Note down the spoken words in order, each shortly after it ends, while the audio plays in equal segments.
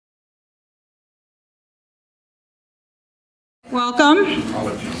Welcome.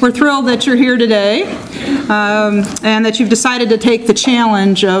 We're thrilled that you're here today and that you've decided to take the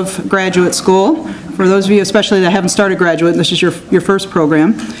challenge of graduate school. For those of you especially that haven't started graduate, this is your first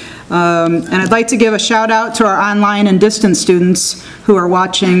program. And I'd like to give a shout out to our online and distance students who are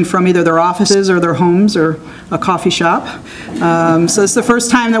watching from either their offices or their homes or a coffee shop. So it's the first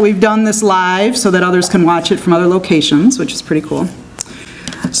time that we've done this live so that others can watch it from other locations, which is pretty cool.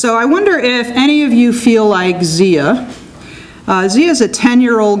 So I wonder if any of you feel like Zia. Zia is a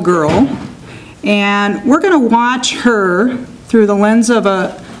 10-year-old girl, and we're going to watch her through the lens of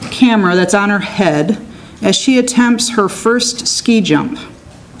a camera that's on her head as she attempts her first ski jump.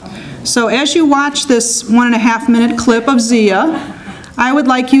 So as you watch this 1.5-minute clip of Zia, I would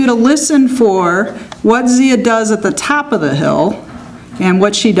like you to listen for what Zia does at the top of the hill and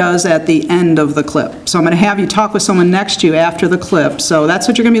what she does at the end of the clip. So I'm going to have you talk with someone next to you after the clip. So that's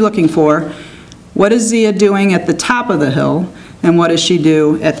what you're going to be looking for. What is Zia doing at the top of the hill, and what does she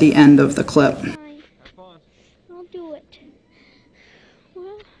do at the end of the clip? I'll do it.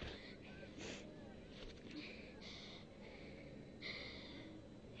 Well,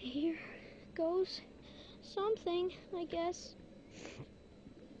 here goes something, I guess.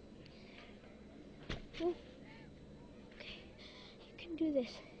 Oh, okay, you can do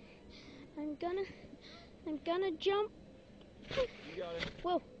this. I'm gonna jump. You got it.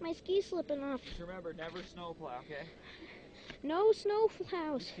 Whoa, my ski's slipping off. Just remember, never snowplow, okay? No snow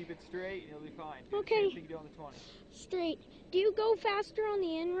plows. Just keep it straight and you'll be fine. Okay. Same thing you do on the 20. Straight. Do you go faster on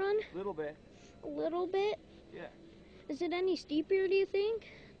the in run? A little bit. A little bit? Yeah. Is it any steeper, do you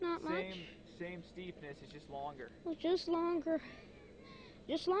think? Not much? Same steepness, it's just longer. Well, just longer.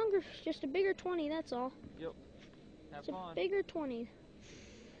 Just longer. Just a bigger 20, that's all. Yep. Have It's fun. a bigger 20.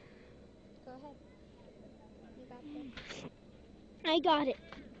 Go ahead. You got this. I got it.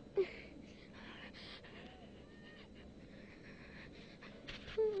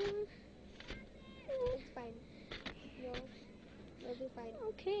 It's fine. You'll be fine.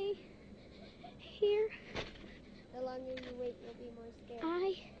 Okay. Here. The longer you wait, you'll be more scared.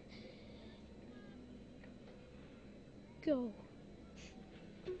 I go.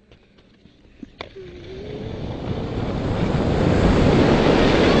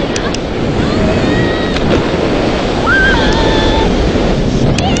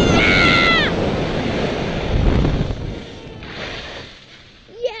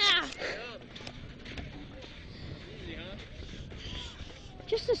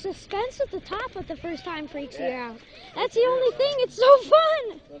 Just the suspense at the top at the first time freaks you out. That's the only thing. It's so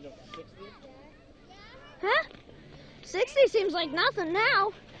fun. Huh? 60 seems like nothing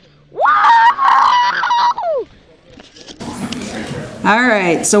now. Whoa! All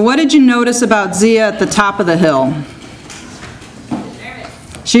right, so what did you notice about Zia at the top of the hill?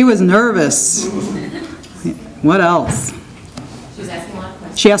 She was nervous. What else? She was asking a lot of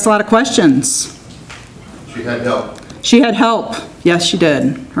questions. She asked a lot of questions. She had help. She had help. Yes, she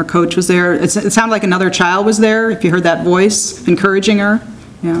did. Her coach was there. It sounded like another child was there, if you heard that voice encouraging her.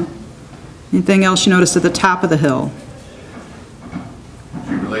 Yeah. Anything else you noticed at the top of the hill?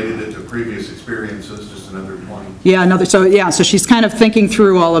 She related it to previous experiences, just another 20. Yeah, so she's kind of thinking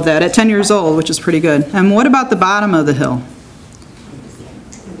through all of that at 10 years old, which is pretty good. And what about the bottom of the hill?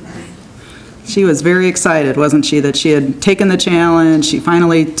 She was very excited, wasn't she, that she had taken the challenge, she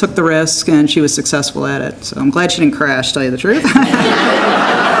finally took the risk, and she was successful at it. So I'm glad she didn't crash, to tell you the truth. Then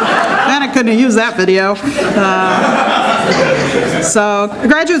I couldn't have used that video. So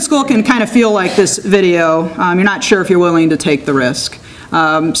graduate school can kind of feel like this video. You're not sure if you're willing to take the risk.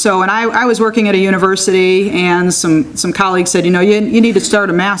 So when I was working at a university, and some colleagues said, you know, you need to start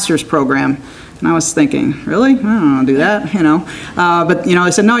a master's program. And I was thinking, really? I don't want to do that, you know. But, you know,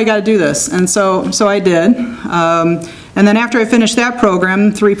 they said, no, you got to do this. And so I did. And then after I finished that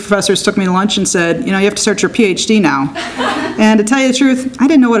program, 3 professors took me to lunch and said, you know, you have to start your PhD now. And to tell you the truth, I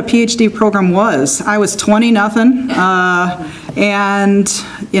didn't know what a PhD program was. I was 20-nothing. And,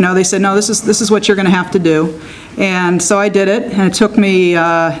 you know, they said, no, this is what you're going to have to do. And so I did it. And it took me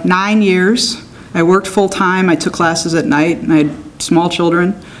 9 years. I worked full-time. I took classes at night. And I had small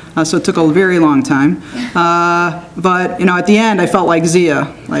children. So it took a very long time. But, you know, at the end, I felt like Zia,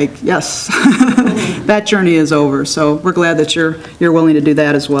 like, yes, that journey is over. So we're glad that you're willing to do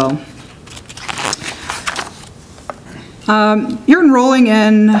that as well. You're enrolling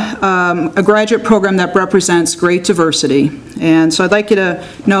in a graduate program that represents great diversity. And so I'd like you to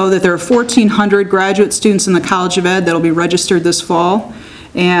know that there are 1,400 graduate students in the College of Ed that will be registered this fall,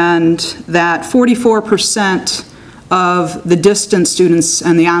 and that 44% of the distance students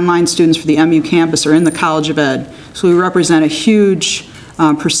and the online students for the MU campus are in the College of Ed. So we represent a huge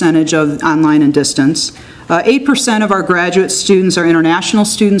percentage of online and distance. 8% of our graduate students are international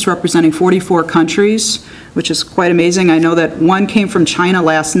students representing 44 countries, which is quite amazing. I know that one came from China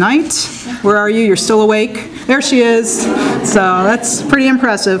last night. Where are you? You're still awake? There she is. So that's pretty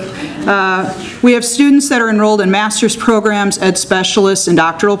impressive. We have students that are enrolled in master's programs, ed specialists, and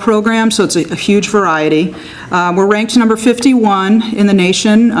doctoral programs, so it's a huge variety. We're ranked number 51 in the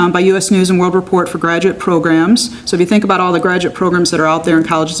nation by U.S. News and World Report for graduate programs. So if you think about all the graduate programs that are out there in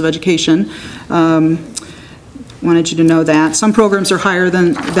colleges of education, wanted you to know that. Some programs are higher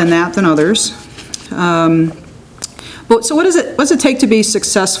than others. But so what does it take to be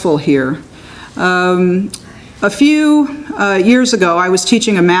successful here? A few years ago, I was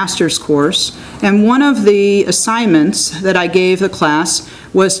teaching a master's course, and one of the assignments that I gave the class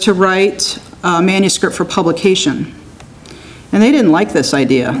was to write a manuscript for publication. And they didn't like this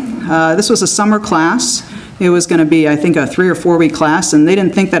idea. This was a summer class. It was going to be, I think, a 3 or 4 week class, and they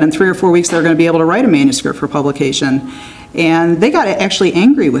didn't think that in 3 or 4 weeks they were going to be able to write a manuscript for publication. And they got actually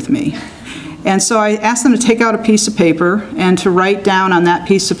angry with me. And so I asked them to take out a piece of paper and to write down on that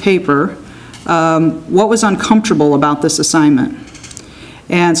piece of paper what was uncomfortable about this assignment.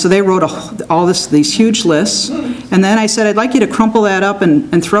 And so they wrote these huge lists, and then I said, I'd like you to crumple that up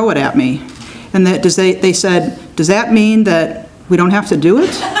and throw it at me. And they said, does that mean that we don't have to do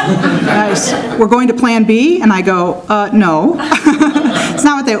it? We're going to plan B? And I go, no. It's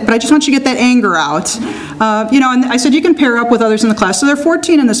not what but I just want you to get that anger out. And I said, you can pair up with others in the class. So there are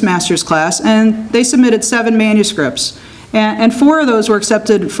 14 in this master's class, and they submitted 7 manuscripts. And 4 of those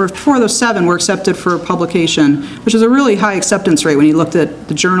 7 were accepted for publication, which is a really high acceptance rate when you looked at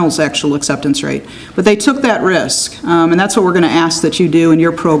the journal's actual acceptance rate. But they took that risk, and that's what we're going to ask that you do in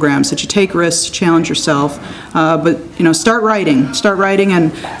your programs, that you take risks, challenge yourself, but start writing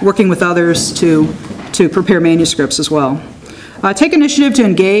and working with others to prepare manuscripts as well. Take initiative to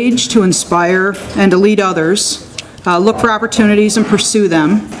engage, to inspire, and to lead others. Look for opportunities and pursue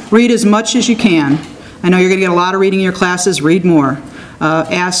them. Read as much as you can. I know you're going to get a lot of reading in your classes. Read more.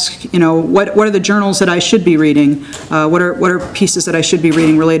 Ask, what are the journals that I should be reading? What are pieces that I should be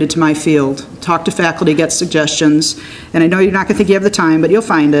reading related to my field? Talk to faculty, get suggestions. And I know you're not going to think you have the time, but you'll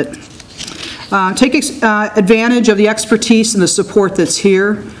find it. Take advantage of the expertise and the support that's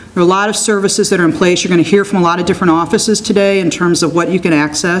here. There are a lot of services that are in place. You're going to hear from a lot of different offices today in terms of what you can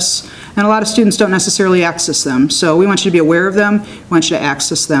access. And a lot of students don't necessarily access them. So we want you to be aware of them. We want you to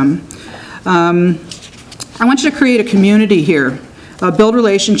access them. I want you to create a community here. Build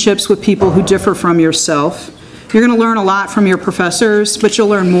relationships with people who differ from yourself. You're going to learn a lot from your professors, but you'll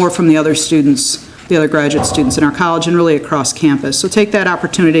learn more from the other students, the other graduate students in our college and really across campus. So take that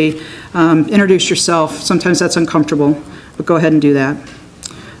opportunity, introduce yourself. Sometimes that's uncomfortable, but go ahead and do that.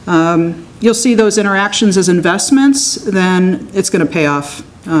 You'll see those interactions as investments, then it's going to pay off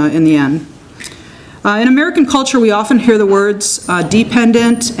in the end. In American culture, we often hear the words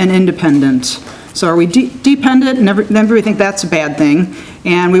dependent and independent. So are we dependent? Never we think that's a bad thing,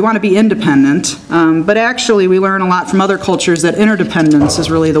 and we want to be independent. But actually, we learn a lot from other cultures that interdependence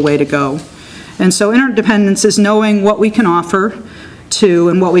is really the way to go. And so interdependence is knowing what we can offer to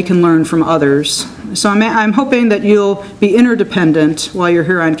and what we can learn from others. So I'm hoping that you'll be interdependent while you're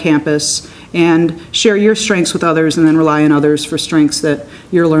here on campus and share your strengths with others and then rely on others for strengths that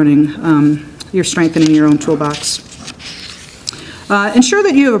you're learning, you're strengthening your own toolbox. Ensure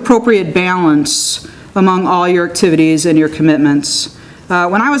that you have appropriate balance among all your activities and your commitments.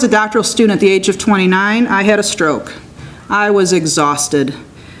 When I was a doctoral student at the age of 29, I had a stroke. I was exhausted.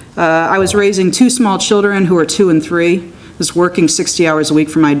 I was raising 2 small children who were 2 and 3. I was working 60 hours a week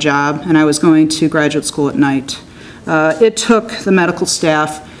for my job, and I was going to graduate school at night. It took the medical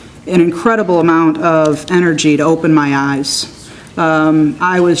staff an incredible amount of energy to open my eyes.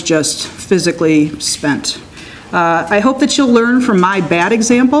 I was just physically spent. I hope that you'll learn from my bad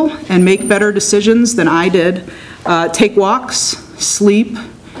example and make better decisions than I did. Take walks, sleep,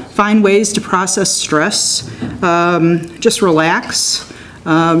 find ways to process stress, just relax,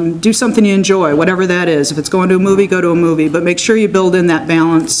 do something you enjoy, whatever that is. If it's going to a movie, go to a movie, but make sure you build in that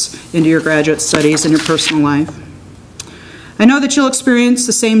balance into your graduate studies and your personal life. I know that you'll experience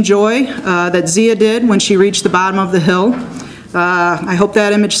the same joy that Zia did when she reached the bottom of the hill. I hope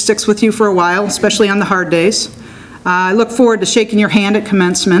that image sticks with you for a while, especially on the hard days. I look forward to shaking your hand at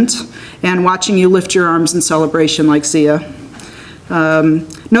commencement and watching you lift your arms in celebration like Zia.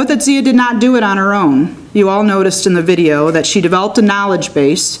 Note that Zia did not do it on her own. You all noticed in the video that she developed a knowledge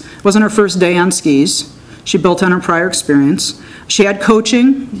base. It wasn't her first day on skis. She built on her prior experience. She had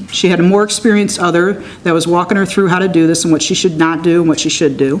coaching. She had a more experienced other that was walking her through how to do this and what she should not do and what she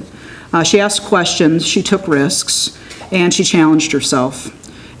should do. She asked questions. She took risks. And she challenged herself.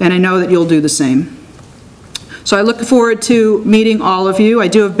 And I know that you'll do the same. So I look forward to meeting all of you. I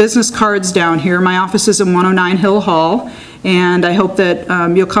do have business cards down here. My office is in 109 Hill Hall, and I hope that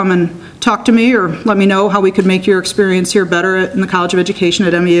you'll come and talk to me or let me know how we could make your experience here better in the College of Education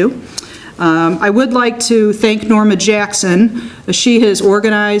at MU. I would like to thank Norma Jackson. She has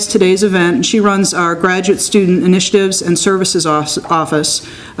organized today's event, and she runs our Graduate Student Initiatives and Services Office.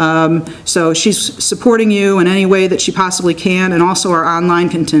 So she's supporting you in any way that she possibly can, and also our online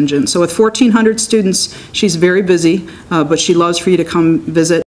contingent. So with 1,400 students, she's very busy, but she loves for you to come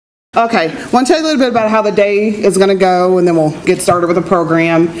visit. Okay, I want to tell you a little bit about how the day is going to go, and then we'll get started with the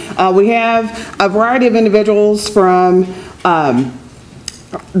program. We have a variety of individuals from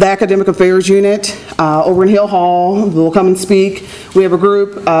the Academic Affairs Unit over in Hill Hall who will come and speak. We have a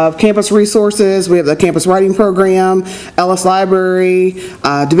group of campus resources. We have the Campus Writing Program, Ellis Library,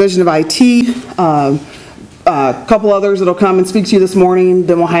 Division of IT, a couple others that will come and speak to you this morning.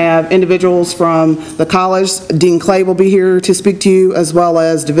 Then we'll have individuals from the college. Dean Clay will be here to speak to you, as well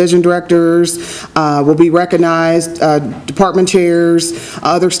as division directors will be recognized, department chairs,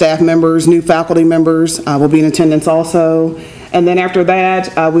 other staff members, new faculty members will be in attendance also. And then after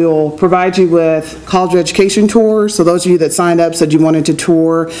that, we will provide you with college education tours. So those of you that signed up said you wanted to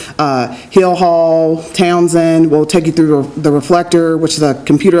tour Hill Hall, Townsend, we'll take you through the Reflector, which is a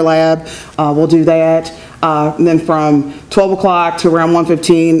computer lab. We'll do that. And then from 12 o'clock to around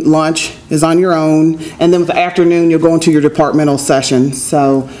 1:15, lunch is on your own. And then with the afternoon, you'll go into your departmental session.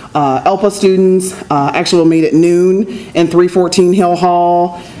 So ELPA students actually will meet at noon in 314 Hill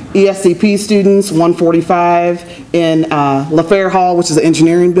Hall. ESCP students, 1:45 in LaFair Hall, which is the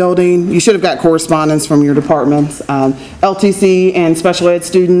engineering building. You should have got correspondence from your departments. LTC and special ed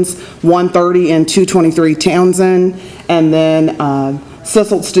students, 1:30 in 223 Townsend. And then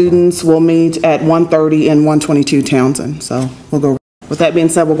CISL students will meet at 1:30 in 122 Townsend. So we'll go. With that being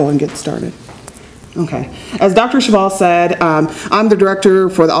said, we'll go and get started. Okay. As Dr. Cheval said, I'm the director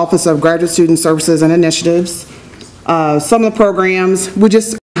for the Office of Graduate Student Services and Initiatives. Some of the programs, we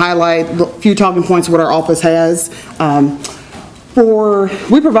just highlight a few talking points of what our office has.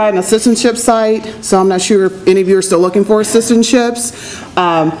 We provide an assistantship site, so I'm not sure if any of you are still looking for assistantships,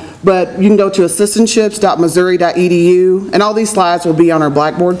 but you can go to assistantships.missouri.edu, and all these slides will be on our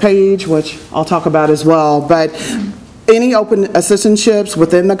Blackboard page, which I'll talk about as well. But any open assistantships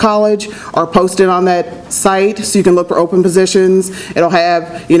within the college are posted on that site, so you can look for open positions. It'll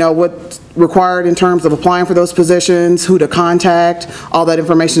have, you know, what's required in terms of applying for those positions, who to contact, all that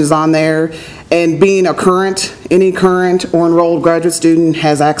information is on there. And being a any current or enrolled graduate student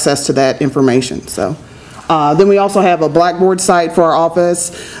has access to that information. So. Then we also have a Blackboard site for our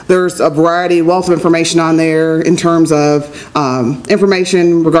office. There's a variety, wealth of information on there in terms of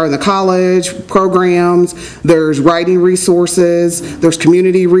information regarding the college, programs, there's writing resources, there's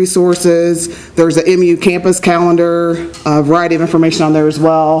community resources, there's the MU campus calendar, a variety of information on there as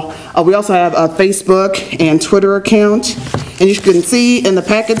well. We also have a Facebook and Twitter account. And you can see in the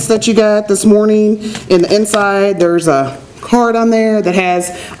packets that you got this morning, in the inside, there's a card on there that has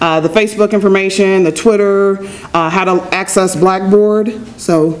the Facebook information, the Twitter, how to access Blackboard.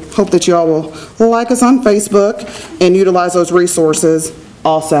 So hope that you all will like us on Facebook and utilize those resources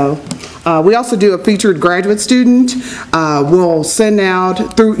also. We also do a featured graduate student. We'll send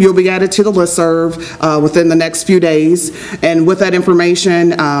out you'll be added to the listserv within the next few days. And with that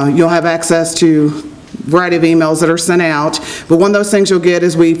information, you'll have access to variety of emails that are sent out. But one of those things you'll get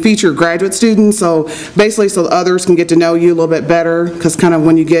is we feature graduate students, so basically so others can get to know you a little bit better, because kind of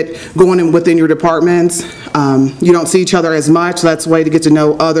when you get going in within your departments, you don't see each other as much. So that's a way to get to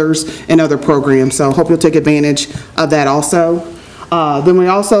know others in other programs. So hope you'll take advantage of that also. Then we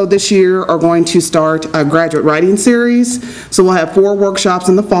also this year are going to start a graduate writing series. So we'll have 4 workshops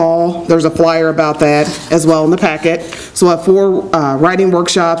in the fall. There's a flyer about that as well in the packet. So we'll have 4 writing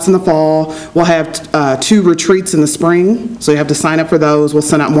workshops in the fall. We'll have 2 retreats in the spring. So you have to sign up for those. We'll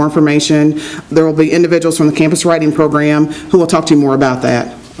send out more information. There will be individuals from the campus writing program who will talk to you more about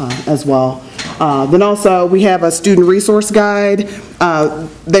that as well. Then also we have a student resource guide.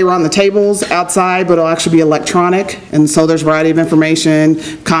 They were on the tables outside, but it'll actually be electronic. And so there's a variety of information,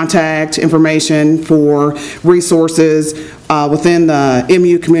 contact information for resources within the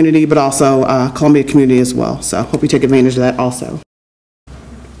MU community, but also Columbia community as well. So hope you take advantage of that also.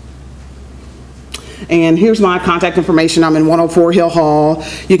 And here's my contact information. I'm in 104 Hill Hall.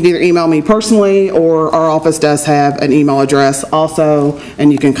 You can either email me personally, or our office does have an email address also,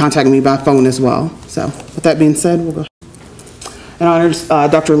 and you can contact me by phone as well. So with that being said, we'll go. And honors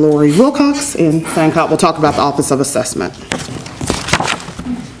Dr. Lori Wilcox and Sancott will talk about the Office of Assessment.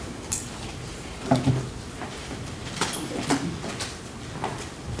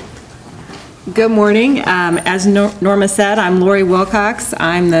 Good morning. As Norma said, I'm Lori Wilcox.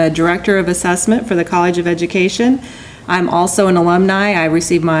 I'm the Director of Assessment for the College of Education. I'm also an alumni. I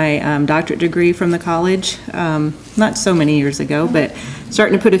received my doctorate degree from the college not so many years ago, but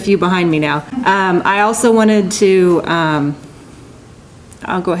starting to put a few behind me now. I also wanted to,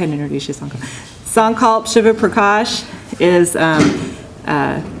 I'll go ahead and introduce you, Sankalp. Sankalp Shiva Prakash is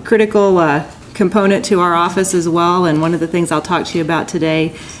a critical component to our office as well, and one of the things I'll talk to you about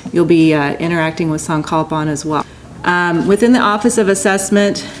today, you'll be interacting with Sankalp on as well. Within the Office of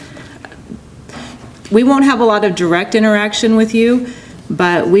Assessment, we won't have a lot of direct interaction with you,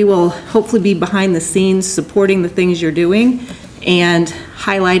 but we will hopefully be behind the scenes supporting the things you're doing and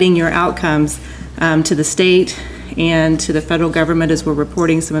highlighting your outcomes to the state and to the federal government as we're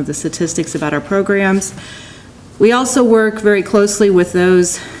reporting some of the statistics about our programs. We also work very closely with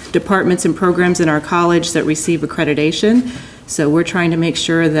those departments and programs in our college that receive accreditation. So we're trying to make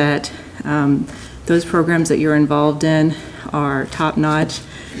sure that those programs that you're involved in are top-notch,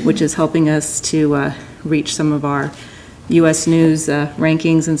 which is helping us to reach some of our U.S. News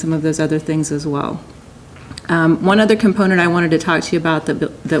rankings and some of those other things as well. One other component I wanted to talk to you about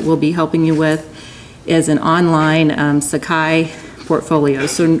that we'll be helping you with is an online Sakai portfolio.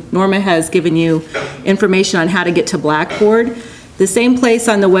 So Norma has given you information on how to get to Blackboard. The same place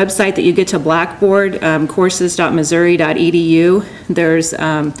on the website that you get to Blackboard, courses.missouri.edu, there's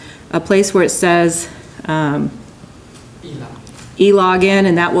a place where it says e-login,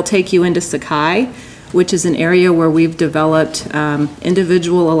 and that will take you into Sakai, which is an area where we've developed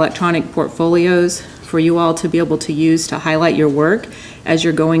individual electronic portfolios for you all to be able to use to highlight your work as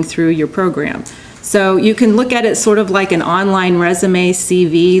you're going through your program. So you can look at it sort of like an online resume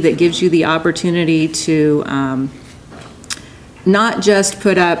CV that gives you the opportunity to not just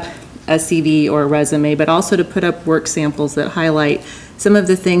put up a CV or a resume, but also to put up work samples that highlight some of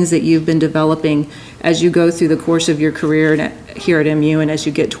the things that you've been developing as you go through the course of your career here at MU, and as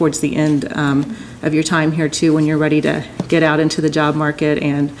you get towards the end of your time here too, when you're ready to get out into the job market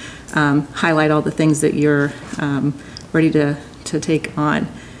and highlight all the things that you're ready to take on.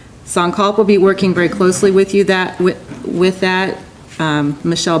 Sankalp will be working very closely with you with that.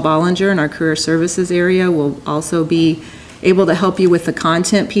 Michelle Bollinger in our career services area will also be able to help you with the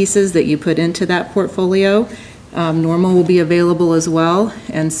content pieces that you put into that portfolio. Norma will be available as well.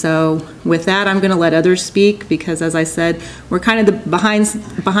 And so with that, I'm going to let others speak because, as I said, we're kind of the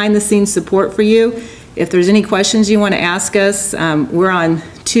behind the scenes support for you. If there's any questions you want to ask us, we're on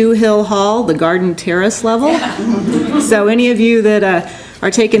 2 Hill Hall, the garden terrace level. So any of you that are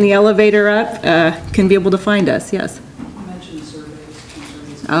taking the elevator up can be able to find us. Yes? You mentioned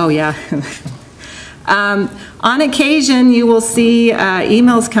surveys. Oh, yeah. On occasion, you will see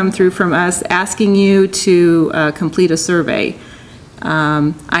emails come through from us asking you to complete a survey.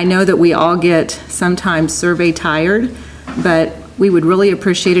 I know that we all get sometimes survey tired, but we would really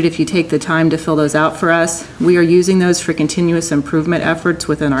appreciate it if you take the time to fill those out for us. We are using those for continuous improvement efforts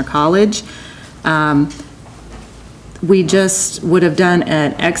within our college. We just would have done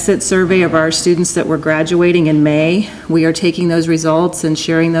an exit survey of our students that were graduating in May. We are taking those results and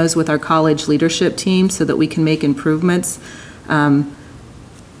sharing those with our college leadership team so that we can make improvements. Norma,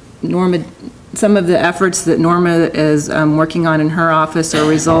 some of the efforts that Norma is working on in her office are a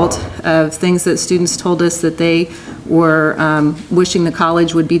result of things that students told us that they were wishing the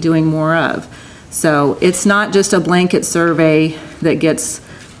college would be doing more of. So it's not just a blanket survey that gets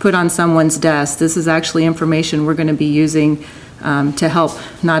put on someone's desk. This is actually information we're going to be using to help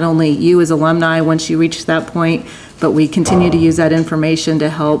not only you as alumni once you reach that point, but we continue to use that information to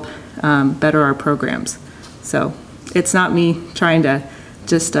help better our programs. So it's not me trying to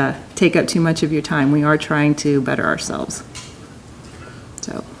just take up too much of your time. We are trying to better ourselves.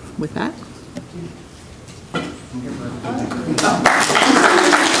 So with that.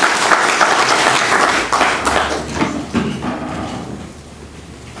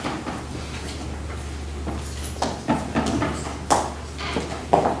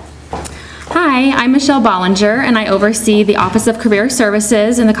 Hi, I'm Michelle Bollinger, and I oversee the Office of Career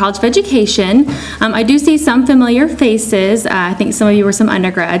Services in the College of Education. I do see some familiar faces. I think some of you were some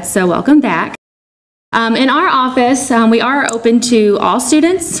undergrads, so welcome back. In our office, we are open to all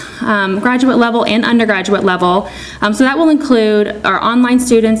students, graduate level and undergraduate level. So that will include our online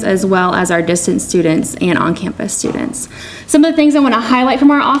students as well as our distance students and on-campus students. Some of the things I want to highlight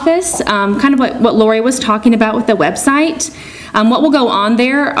from our office, kind of what Lori was talking about with the website. What will go on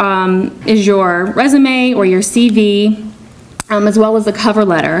there is your resume or your CV, as well as the cover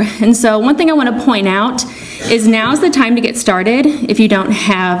letter. And so one thing I want to point out is now's the time to get started if you don't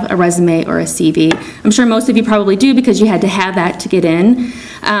have a resume or a CV. I'm sure most of you probably do because you had to have that to get in.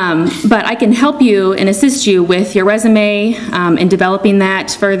 But I can help you and assist you with your resume and developing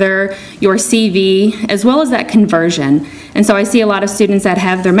that further, your CV, as well as that conversion. And so I see a lot of students that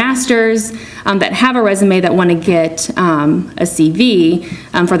have their master's, that have a resume that want to get a CV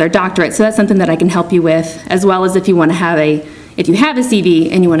for their doctorate. So that's something that I can help you with, as well as if you want to have if you have a CV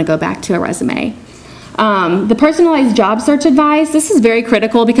and you want to go back to a resume. The personalized job search advice, this is very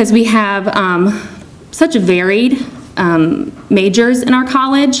critical because we have such a varied majors in our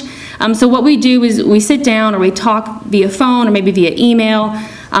college. So what we do is we sit down or we talk via phone or maybe via email,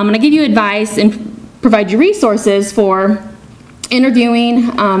 and I give you advice and provide you resources for interviewing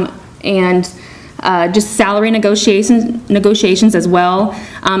and just salary negotiations as well.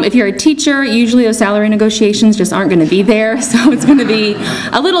 If you're a teacher, usually those salary negotiations just aren't going to be there, so it's going to be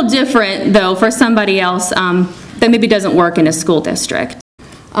a little different though for somebody else that maybe doesn't work in a school district.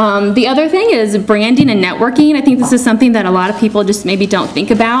 The other thing is branding and networking. I think this is something that a lot of people just maybe don't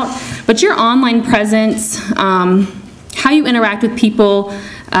think about, but your online presence, how you interact with people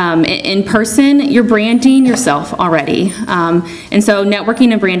in person, you're branding yourself already. And so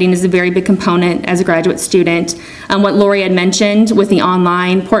networking and branding is a very big component as a graduate student. What Lori had mentioned with the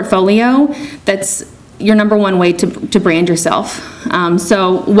online portfolio, that's your #1 way to brand yourself.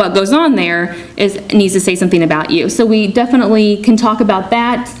 So what goes on there needs to say something about you. So we definitely can talk about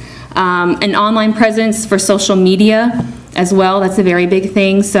that. An online presence for social media as well, that's a very big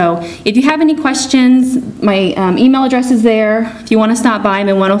thing. So if you have any questions, my email address is there. If you want to stop by, I'm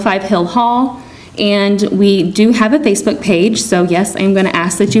in 105 Hill Hall. And we do have a Facebook page, so yes, I'm going to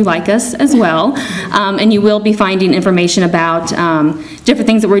ask that you like us as well. And you will be finding information about different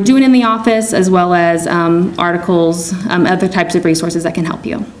things that we're doing in the office, as well as articles, other types of resources that can help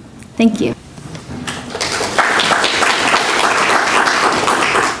you. Thank you.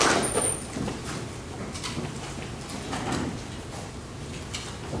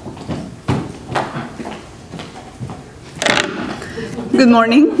 Good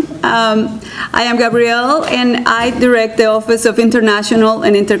morning. I am Gabrielle, and I direct the Office of International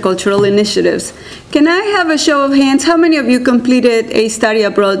and Intercultural Initiatives. Can I have a show of hands? How many of you completed a study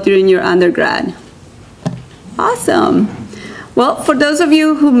abroad during your undergrad? Awesome. Well, for those of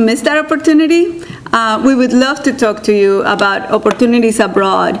you who missed that opportunity, we would love to talk to you about opportunities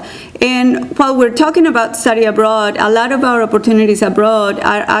abroad. And while we're talking about study abroad, a lot of our opportunities abroad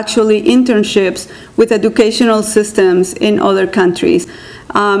are actually internships with educational systems in other countries.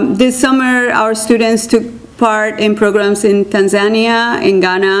 This summer, our students took part in programs in Tanzania, in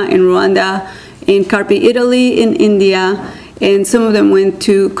Ghana, in Rwanda, in Carpi, Italy, in India, and some of them went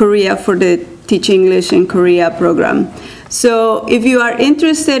to Korea for the Teach English in Korea program. So if you are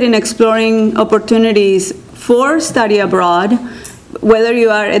interested in exploring opportunities for study abroad, whether you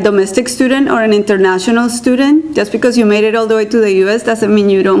are a domestic student or an international student, just because you made it all the way to the US doesn't mean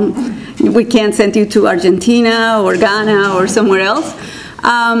we can't send you to Argentina or Ghana or somewhere else.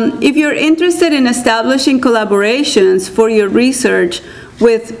 If you're interested in establishing collaborations for your research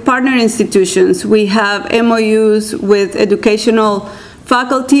with partner institutions, we have MOUs with educational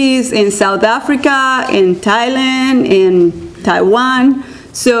faculties in South Africa, in Thailand, in Taiwan.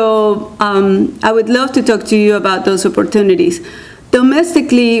 So I would love to talk to you about those opportunities.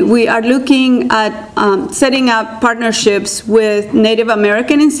 Domestically, we are looking at setting up partnerships with Native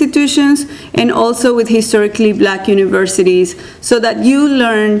American institutions and also with historically Black universities so that you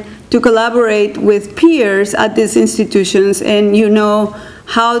learn to collaborate with peers at these institutions and you know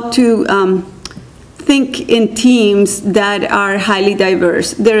how to think in teams that are highly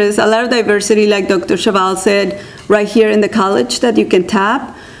diverse. There is a lot of diversity, like Dr. Chaval said, right here in the college that you can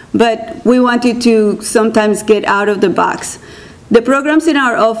tap, but we want you to sometimes get out of the box. The programs in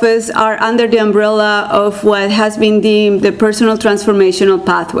our office are under the umbrella of what has been deemed the personal transformational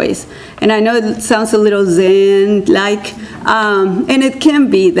pathways. And I know it sounds a little Zen-like, and it can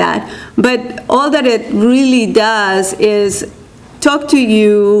be that, but all that it really does is talk to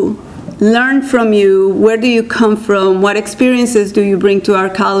you, learn from you, where do you come from, what experiences do you bring to our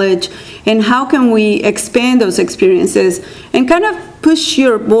college, and how can we expand those experiences and kind of push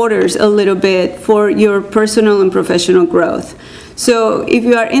your borders a little bit for your personal and professional growth. So if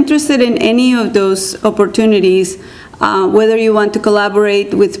you are interested in any of those opportunities, whether you want to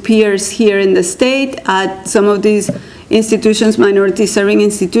collaborate with peers here in the state at some of these institutions, minority serving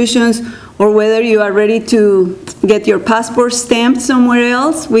institutions, or whether you are ready to get your passport stamped somewhere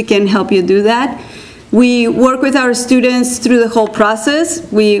else, we can help you do that. We work with our students through the whole process.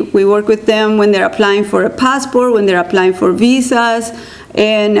 We work with them when they're applying for a passport, when they're applying for visas,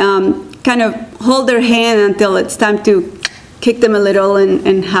 and kind of hold their hand until it's time to kick them a little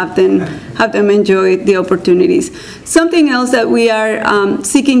and have them enjoy the opportunities. Something else that we are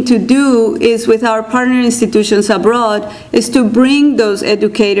seeking to do is with our partner institutions abroad is to bring those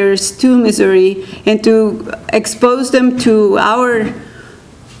educators to Missouri and to expose them to our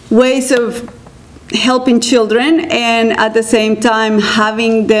ways of helping children, and at the same time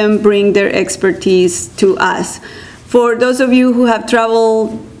having them bring their expertise to us. For those of you who have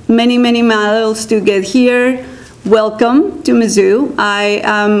traveled many, many miles to get here, welcome to Mizzou. I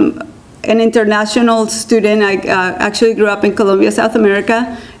am an international student. I actually grew up in Colombia, South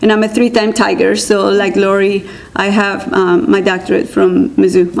America, and I'm a 3-time Tiger. So like Lori, I have my doctorate from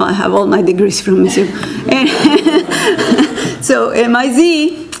Mizzou. Well, I have all my degrees from Mizzou. And so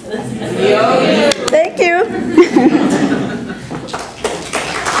M-I-Z. Thank you.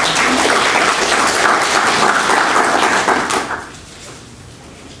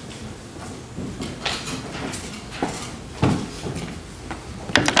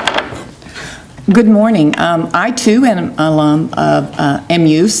 Good morning. I too am an alum of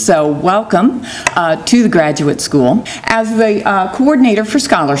MU, so welcome to the graduate school. As the coordinator for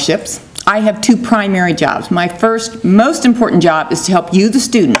scholarships, I have 2 primary jobs. My first, most important job is to help you, the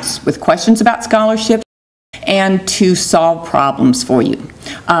students, with questions about scholarships and to solve problems for you.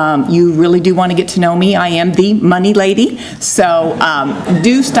 You really do want to get to know me. I am the money lady, so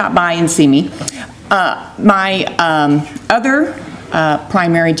do stop by and see me. My other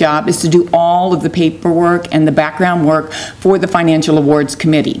primary job is to do all of the paperwork and the background work for the Financial Awards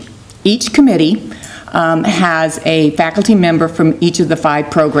Committee. Each committee has a faculty member from each of the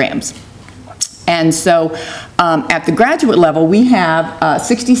 5 programs. And so at the graduate level, we have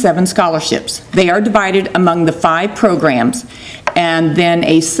 67 scholarships. They are divided among the 5 programs, and then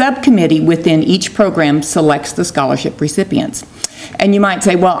a subcommittee within each program selects the scholarship recipients. And you might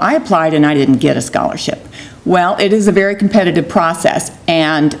say, well, I applied and I didn't get a scholarship. Well, it is a very competitive process,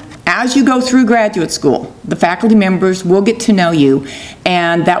 and as you go through graduate school, the faculty members will get to know you,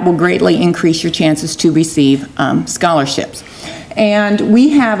 and that will greatly increase your chances to receive scholarships. And we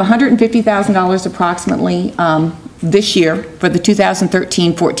have $150,000 approximately this year for the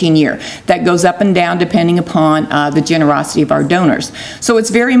 2013-14 year. That goes up and down depending upon the generosity of our donors. So it's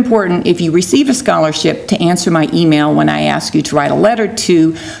very important, if you receive a scholarship, to answer my email when I ask you to write a letter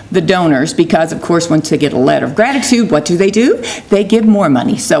to the donors, because of course once they get a letter of gratitude, what do? They give more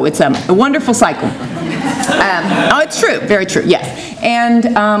money. So it's a wonderful cycle. Oh, it's true, very true, yes.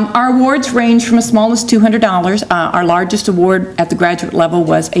 And our awards range from as small as $200. Our largest award at the graduate level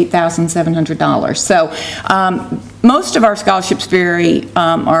was $8,700. So most of our scholarships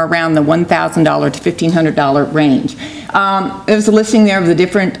are around the $1,000 to $1,500 range. There's a listing there of the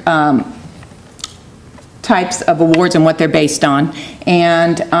different types of awards and what they're based on.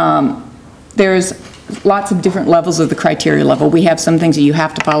 And there's lots of different levels of the criteria level. We have some things that you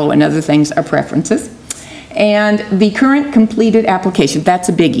have to follow, and other things are preferences. And the current completed application, that's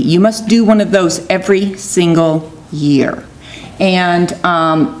a biggie. You must do one of those every single year. And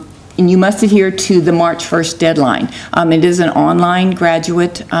you must adhere to the March 1st deadline. It is an online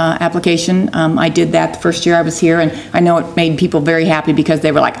graduate application. I did that the first year I was here, and I know it made people very happy because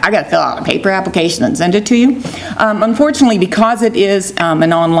they were like, I got to fill out a paper application and send it to you. Unfortunately, because it is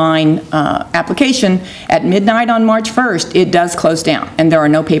an online application, at midnight on March 1st, it does close down, and there are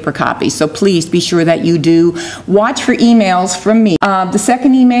no paper copies. So please be sure that you do watch for emails from me. The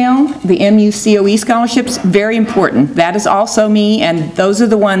second email, the MU COE scholarships, very important. That is also me, and those are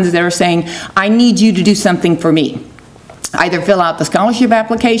the ones that are saying, I need you to do something for me. Either fill out the scholarship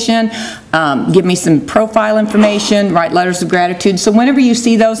application, give me some profile information, write letters of gratitude. So whenever you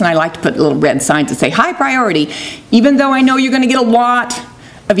see those, and I like to put little red signs that say high priority, even though I know you're going to get a lot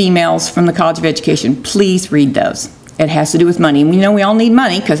of emails from the College of Education, please read those. It has to do with money. And we know we all need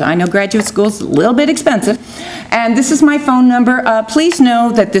money, because I know graduate school is a little bit expensive. And this is my phone number. Please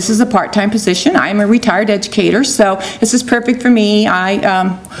know that this is a part-time position. I am a retired educator, so this is perfect for me.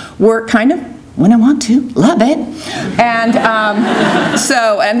 I work kind of when I want to, love it. And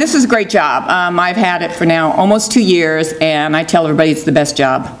and this is a great job. I've had it for now almost 2 years, and I tell everybody it's the best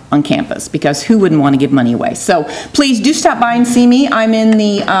job on campus, because who wouldn't want to give money away? So please do stop by and see me. I'm in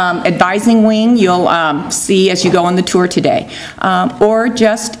the advising wing. You'll see as you go on the tour today. Or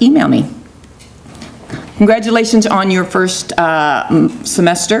just email me. Congratulations on your first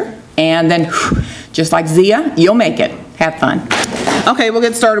semester, and then just like Zia, you'll make it. Have fun. Okay, we'll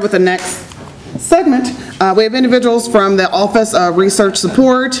get started with the next segment. We have individuals from the Office of Research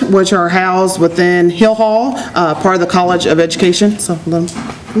Support, which are housed within Hill Hall, part of the College of Education. So let them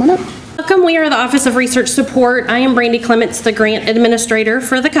come on up. welcome. We are the Office of Research Support. I am Brandy Clements, the grant administrator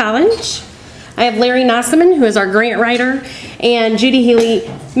for the college. I have Larry Nossaman, who is our grant writer, and Judy Healy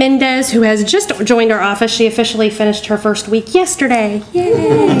Mendez, who has just joined our office. She officially finished her first week yesterday.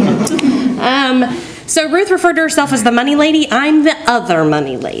 Yay! So Ruth referred to herself as the money lady. I'm the other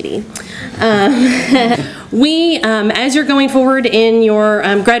money lady. As you're going forward in your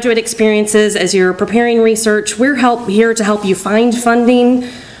graduate experiences, as you're preparing research, we're here to help you find funding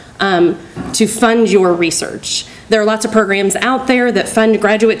to fund your research. There are lots of programs out there that fund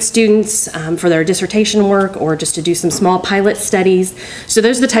graduate students for their dissertation work or just to do some small pilot studies. So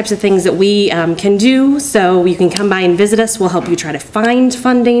those are the types of things that we can do. So you can come by and visit us. We'll help you try to find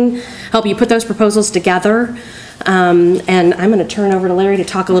funding, help you put those proposals together. And I'm going to turn over to Larry to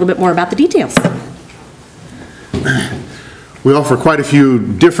talk a little bit more about the details. We offer quite a few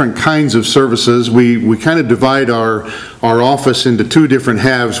different kinds of services. We kind of divide our office into two different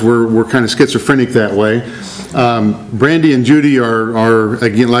halves. We're kind of schizophrenic that way. Brandy and Judy are,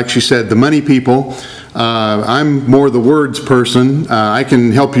 again, like she said, the money people. I'm more the words person. I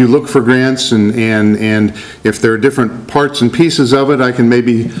can help you look for grants, and if there are different parts and pieces of it, I can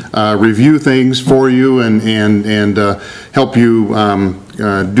maybe review things for you and help you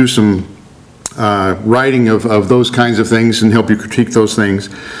do some writing of those kinds of things and help you critique those things.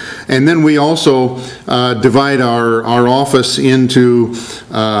 And then we also divide our office into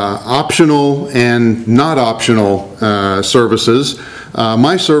optional and not optional services.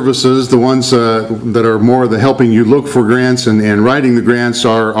 My services, the ones that are more the helping you look for grants and writing the grants,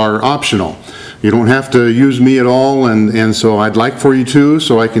 are optional. You don't have to use me at all, and so I'd like for you to,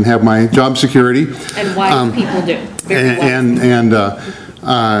 so I can have my job security. And wise people do.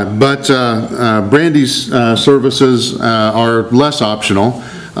 But Brandy's services are less optional.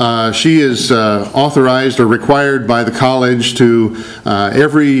 She is authorized or required by the college to,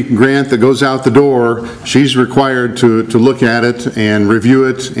 every grant that goes out the door, she's required to look at it and review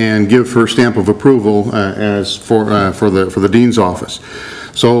it and give her stamp of approval as for the dean's office.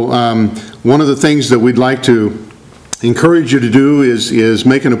 So one of the things that we'd like to encourage you to do is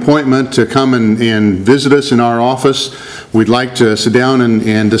make an appointment to come and visit us in our office. We'd like to sit down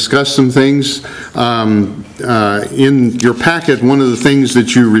and discuss some things. In your packet, one of the things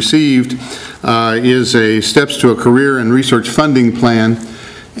that you received is a Steps to a Career and Research Funding Plan.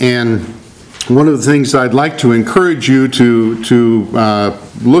 And one of the things I'd like to encourage you to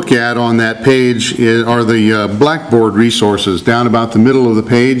look at on that page are the Blackboard resources down about the middle of the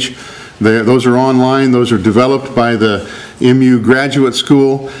page. Those are online. Those are developed by the MU Graduate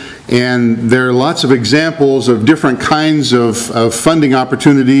School, and there are lots of examples of different kinds of funding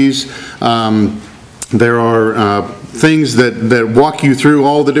opportunities. There are things that walk you through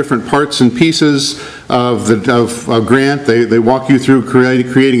all the different parts and pieces of a grant. They walk you through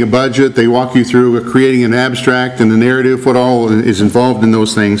creating a budget. They walk you through creating an abstract and a narrative, what all is involved in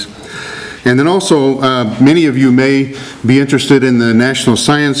those things. And then also, many of you may be interested in the National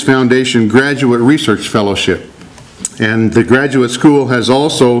Science Foundation Graduate Research Fellowship. And the graduate school has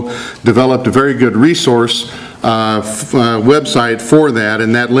also developed a very good resource website for that,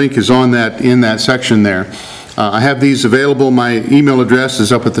 and that link is on in that section there. I have these available. My email address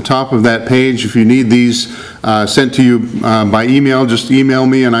is up at the top of that page. If you need these sent to you by email, just email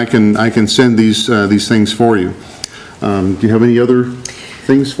me and I can send these things for you. Do you have any other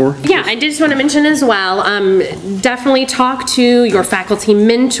things for? Yeah, I just want to mention as well, definitely talk to your faculty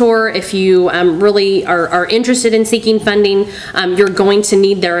mentor if you really are interested in seeking funding. You're going to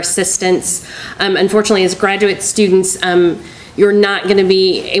need their assistance. Unfortunately, as graduate students, you're not going to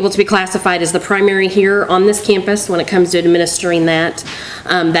be able to be classified as the primary here on this campus when it comes to administering that.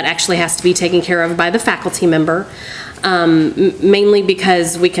 That actually has to be taken care of by the faculty member. Mainly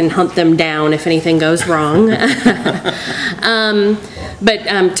because we can hunt them down if anything goes wrong.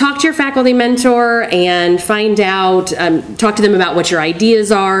 But talk to your faculty mentor and find out, talk to them about what your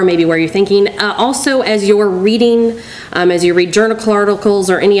ideas are, maybe where you're thinking. Also, as you're reading, as you read journal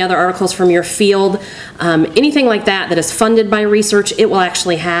articles or any other articles from your field, anything like that is funded by research, it will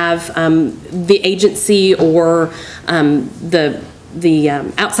actually have the agency or the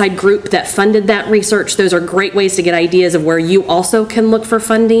outside group that funded that research. Those are great ways to get ideas of where you also can look for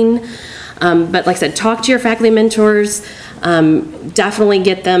funding. But like I said, talk to your faculty mentors. Definitely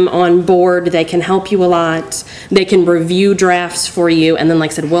get them on board. They can help you a lot. They can review drafts for you, and then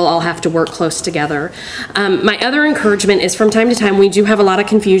like I said, we'll all have to work close together. My other encouragement is from time to time we do have a lot of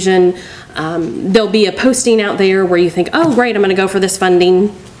confusion. There'll be a posting out there where you think, oh great, I'm going to go for this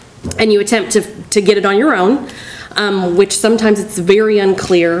funding, and you attempt to get it on your own, which sometimes it's very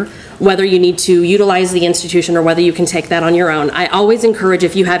unclear whether you need to utilize the institution or whether you can take that on your own. I always encourage,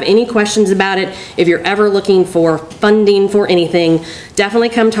 if you have any questions about it, if you're ever looking for funding for anything, definitely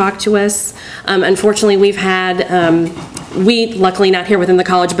come talk to us. Unfortunately, we've had, luckily not here within the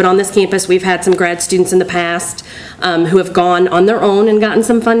college, but on this campus, we've had some grad students in the past who have gone on their own and gotten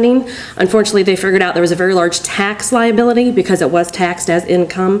some funding. Unfortunately, they figured out there was a very large tax liability because it was taxed as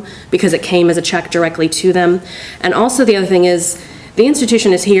income because it came as a check directly to them. And also the other thing is, the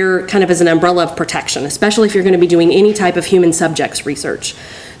institution is here kind of as an umbrella of protection, especially if you're going to be doing any type of human subjects research.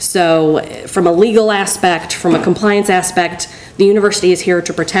 So from a legal aspect, from a compliance aspect, the university is here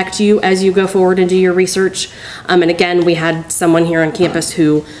to protect you as you go forward and do your research. And again, we had someone here on campus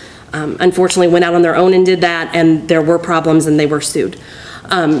who unfortunately went out on their own and did that, and there were problems and they were sued.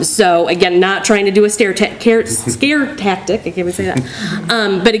 So again, not trying to do a scare tactic, I can't even say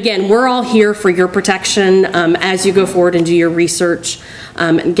that. But again, we're all here for your protection as you go forward and do your research.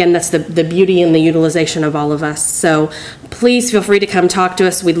 Again, that's the beauty and the utilization of all of us. So please feel free to come talk to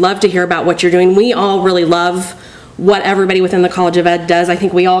us. We'd love to hear about what you're doing. We all really love what everybody within the College of Ed does. I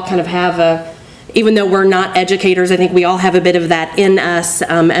think we all kind of have even though we're not educators, I think we all have a bit of that in us,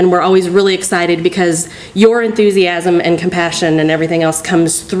 and we're always really excited because your enthusiasm and compassion and everything else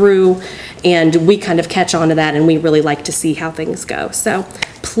comes through, and we kind of catch on to that, and we really like to see how things go. So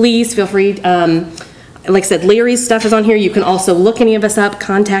please feel free, like I said, Leary's stuff is on here. You can also look any of us up,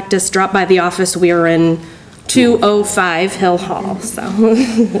 contact us, drop by the office. We are in 205 Hill Hall, so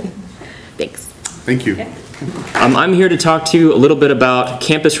thanks. Thank you. Okay. I'm here to talk to you a little bit about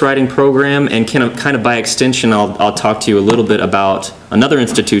campus writing program, and kind of by extension, I'll talk to you a little bit about another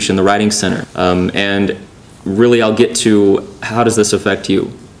institution, the Writing Center. And really I'll get to how does this affect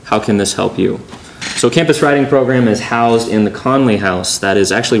you? How can this help you? So campus writing program is housed in the Conley House that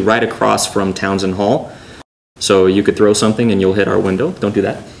is actually right across from Townsend Hall. So you could throw something and you'll hit our window. Don't do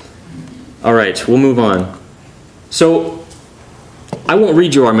that. All right, we'll move on. So I won't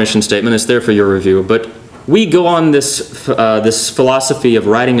read you our mission statement, it's there for your review, but we go on this, this philosophy of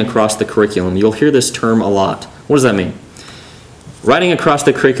writing across the curriculum. You'll hear this term a lot. What does that mean? Writing across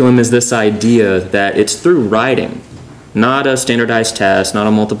the curriculum is this idea that it's through writing, not a standardized test, not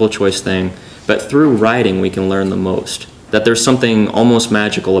a multiple choice thing, but through writing we can learn the most. That there's something almost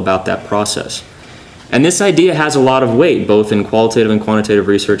magical about that process. And this idea has a lot of weight, both in qualitative and quantitative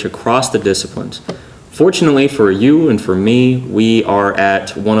research across the disciplines. Fortunately for you and for me, we are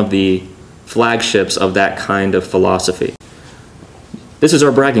at one of the flagships of that kind of philosophy. This is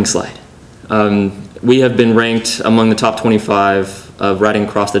our bragging slide. We have been ranked among the top 25 of writing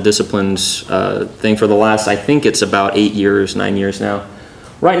across the disciplines thing for the last, I think it's about 8 years, 9 years now.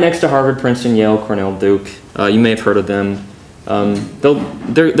 Right next to Harvard, Princeton, Yale, Cornell, Duke. You may have heard of them.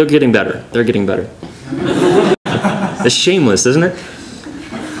 They're getting better. They're getting better. It's shameless, isn't it?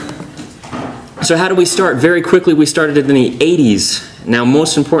 So how do we start? Very quickly, we started in the 80s. Now,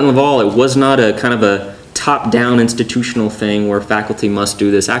 most important of all, it was not a kind of a top-down institutional thing where faculty must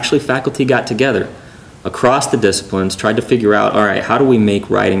do this. Actually, faculty got together across the disciplines, tried to figure out, all right, how do we make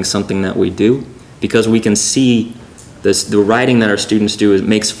writing something that we do? Because we can see this, the writing that our students do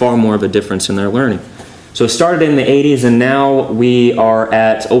makes far more of a difference in their learning. So it started in the 80s, and now we are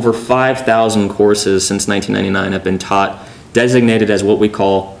at over 5,000 courses since 1999 have been taught, designated as what we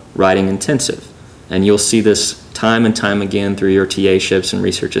call writing intensive. And you'll see this time and time again through your TA-ships and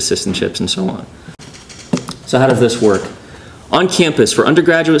research assistantships and so on. So how does this work? On campus, for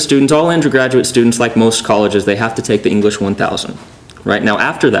undergraduate students, all undergraduate students, like most colleges, they have to take the English 1000. Right now,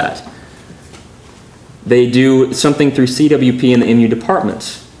 after that, they do something through CWP and the MU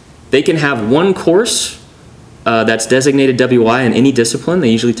departments. They can have one course that's designated WI in any discipline.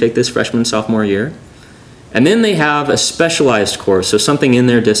 They usually take this freshman, sophomore year. And then they have a specialized course, so something in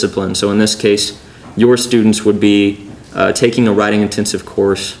their discipline. So in this case, your students would be taking a writing intensive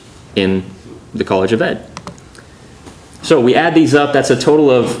course in the College of Ed. So we add these up, that's a total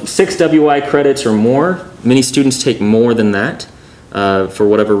of 6 WI credits or more. Many students take more than that for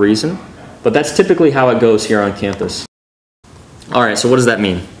whatever reason, but that's typically how it goes here on campus. All right, so what does that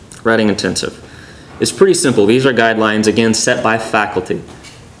mean? Writing intensive. It's pretty simple. These are guidelines, again, set by faculty.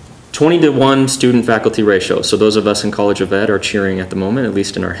 20-to-1 student-faculty ratio. So those of us in College of Ed are cheering at the moment, at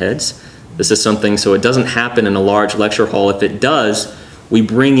least in our heads. This is something, so it doesn't happen in a large lecture hall. If it does, we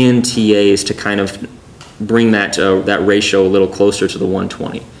bring in TAs to kind of bring that ratio a little closer to the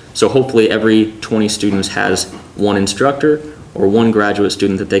 120. So hopefully every 20 students has one instructor or one graduate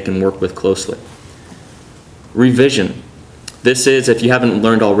student that they can work with closely. Revision. This is, if you haven't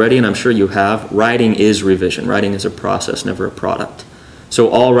learned already, and I'm sure you have, writing is revision. Writing is a process, never a product. So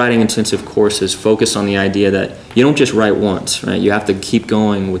all writing intensive courses focus on the idea that you don't just write once, right? You have to keep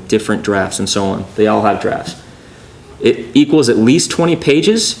going with different drafts and so on. They all have drafts. It equals at least 20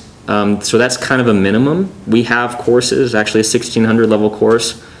 pages, so that's kind of a minimum. We have courses, actually a 1600 level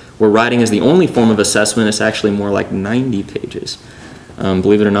course, where writing is the only form of assessment. It's actually more like 90 pages.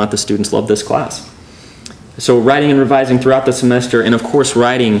 Believe it or not, the students love this class. So writing and revising throughout the semester, and of course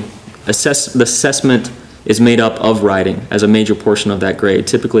writing, the assessment is made up of writing as a major portion of that grade.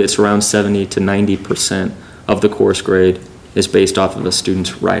 Typically it's around 70 to 90% of the course grade is based off of a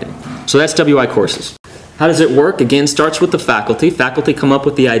student's writing. So that's WI courses. How does it work? Again, starts with the faculty. Faculty come up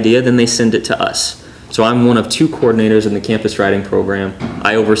with the idea, then they send it to us. So I'm one of 2 coordinators in the campus writing program.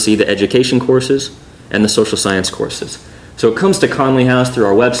 I oversee the education courses and the social science courses. So it comes to Conley House through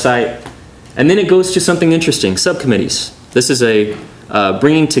our website, and then it goes to something interesting, subcommittees. This is a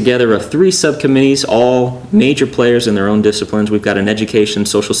bringing together of 3 subcommittees, all major players in their own disciplines. We've got an education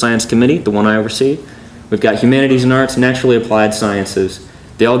social science committee, the one I oversee. We've got humanities and arts, naturally applied sciences.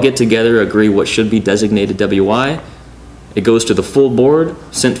 They all get together, agree what should be designated WI. It goes to the full board,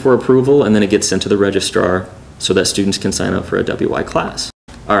 sent for approval, and then it gets sent to the registrar so that students can sign up for a WI class.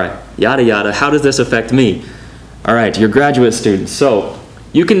 All right, yada yada, how does this affect me? All right, you're graduate students. So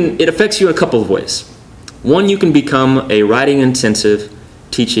it affects you a couple of ways. One, you can become a writing intensive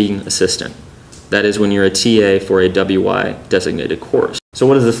teaching assistant. That is when you're a TA for a WI designated course. So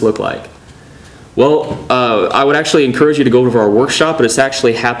what does this look like? Well, I would actually encourage you to go to our workshop, but it's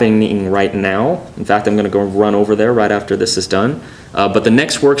actually happening right now. In fact, I'm going to go run over there right after this is done. But the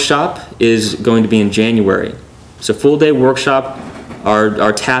next workshop is going to be in January. It's a full-day workshop.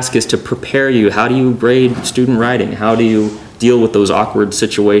 Our task is to prepare you. How do you grade student writing? How do you deal with those awkward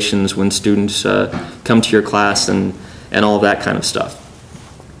situations when students come to your class and all of that kind of stuff?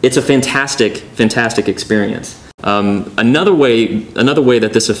 It's a fantastic, fantastic experience. Another way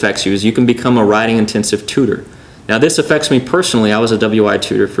that this affects you is you can become a writing intensive tutor. Now this affects me personally. I was a WI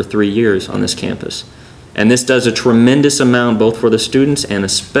tutor for 3 years on this campus. And this does a tremendous amount both for the students and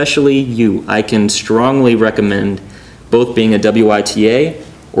especially you. I can strongly recommend both being a WITA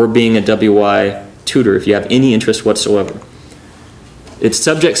or being a WI tutor if you have any interest whatsoever. It's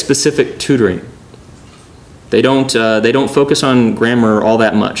subject-specific tutoring. They don't focus on grammar all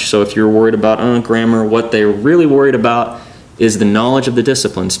that much. So if you're worried about grammar, what they're really worried about is the knowledge of the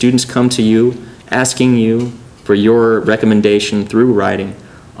discipline. Students come to you asking you for your recommendation through writing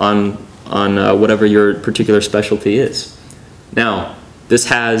on whatever your particular specialty is. Now, this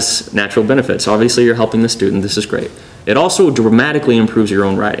has natural benefits. Obviously, you're helping the student. This is great. It also dramatically improves your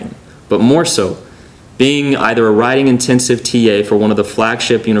own writing, but more so, being either a writing intensive TA for one of the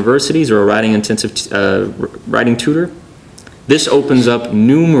flagship universities or a writing intensive writing tutor, this opens up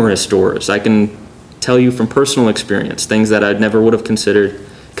numerous doors. I can tell you from personal experience, things that I never would have considered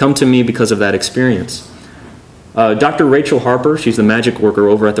come to me because of that experience. Dr. Rachel Harper, she's the magic worker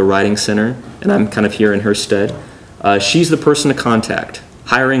over at the Writing Center, and I'm kind of here in her stead. She's the person to contact.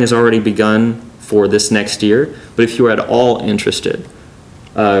 Hiring has already begun for this next year, but if you're at all interested,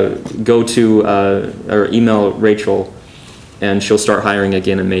 go to or email Rachel and she'll start hiring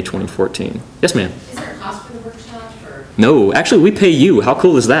again in May 2014. Yes, ma'am? Is there a cost for the workshop? Or? No, actually we pay you. How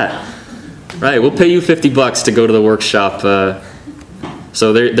cool is that? Right, we'll pay you $50 to go to the workshop.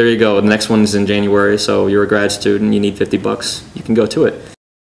 So there you go. The next one's in January, so you're a grad student, you need $50. You can go to it.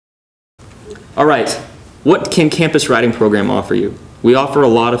 All right, what can Campus Writing Program offer you? We offer a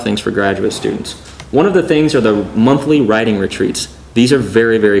lot of things for graduate students. One of the things are the monthly writing retreats. These are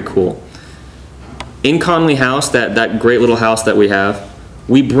very, very cool. In Conley House, that great little house that we have,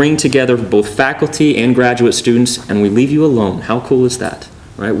 we bring together both faculty and graduate students and we leave you alone. How cool is that?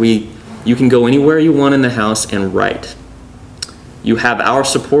 Right? You can go anywhere you want in the house and write. You have our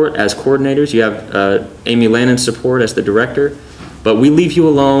support as coordinators. You have Amy Lannon's support as the director. But we leave you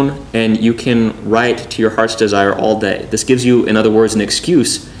alone and you can write to your heart's desire all day. This gives you, in other words, an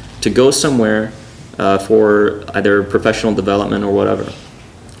excuse to go somewhere for either professional development or whatever.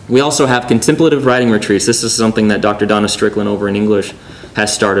 We also have contemplative writing retreats. This is something that Dr. Donna Strickland over in English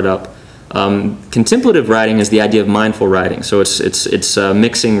has started up. Contemplative writing is the idea of mindful writing. So it's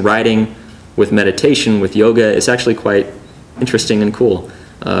mixing writing with meditation, with yoga. It's actually quite interesting and cool.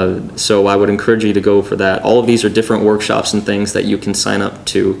 So I would encourage you to go for that. All of these are different workshops and things that you can sign up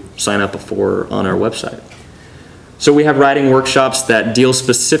for on our website. So we have writing workshops that deal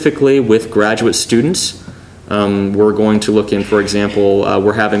specifically with graduate students. We're going to look in, for example,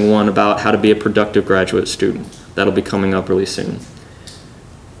 we're having one about how to be a productive graduate student. That'll be coming up really soon.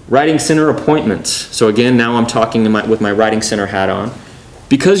 Writing Center appointments. So again, now I'm talking with my Writing Center hat on.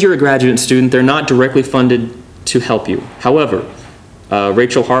 Because you're a graduate student, they're not directly funded to help you. However,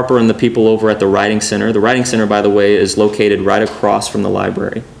 Rachel Harper and the people over at the Writing Center. The Writing Center, by the way, is located right across from the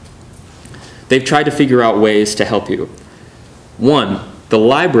library. They've tried to figure out ways to help you. One, the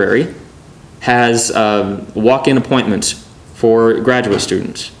library has walk-in appointments for graduate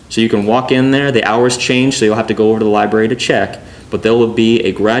students. So you can walk in there, the hours change, so you'll have to go over to the library to check, but there will be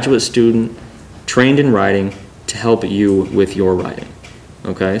a graduate student trained in writing to help you with your writing.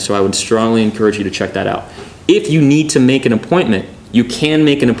 Okay, so I would strongly encourage you to check that out. If you need to make an appointment, you can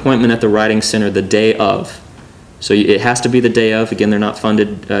make an appointment at the Writing Center the day of. So it has to be the day of. Again, they're not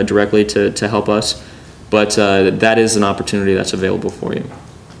funded directly to help us, but that is an opportunity that's available for you.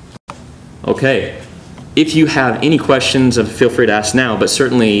 Okay, if you have any questions, feel free to ask now, but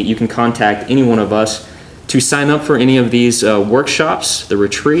certainly you can contact any one of us to sign up for any of these workshops, the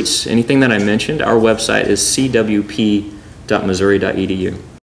retreats, anything that I mentioned. Our website is cwp.missouri.edu.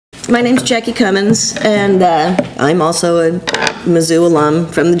 My name's Jackie Cummins, and I'm also a Mizzou alum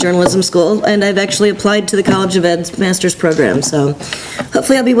from the journalism school, and I've actually applied to the College of Ed's master's program, so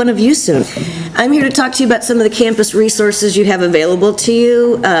hopefully I'll be one of you soon. I'm here to talk to you about some of the campus resources you have available to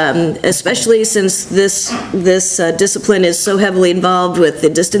you, especially since this discipline is so heavily involved with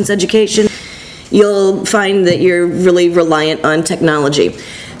the distance education. You'll find that you're really reliant on technology.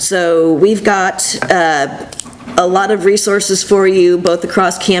 So we've got a lot of resources for you, both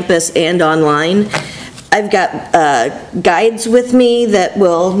across campus and online. I've got guides with me that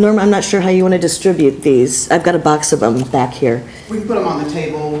will, Norm, I'm not sure how you want to distribute these. I've got a box of them back here. We can put them on the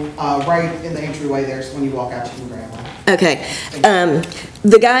table right in the entryway there, so when you walk out you can grab one. Okay.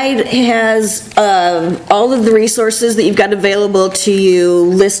 The guide has all of the resources that you've got available to you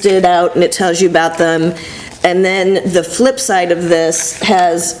listed out, and it tells you about them. And then the flip side of this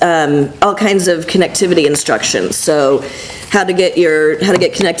has all kinds of connectivity instructions. So how to get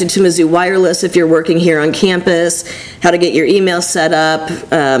connected to Mizzou Wireless if you're working here on campus, how to get your email set up,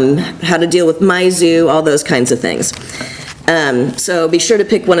 how to deal with Mizzou, all those kinds of things. So be sure to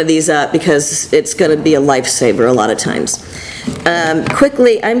pick one of these up because it's going to be a lifesaver a lot of times.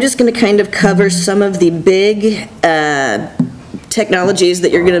 Quickly, I'm just going to kind of cover some of the big technologies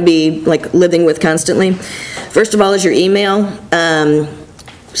that you're going to be living with constantly. First of all is your email.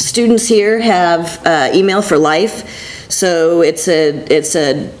 Students here have email for life. So it's a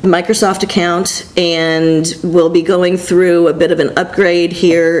Microsoft account, and we'll be going through a bit of an upgrade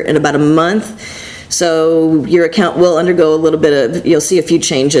here in about a month. So your account will undergo a little bit of, you'll see a few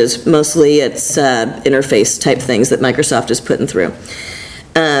changes. Mostly it's interface type things that Microsoft is putting through.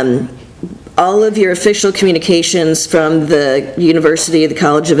 All of your official communications from the university, the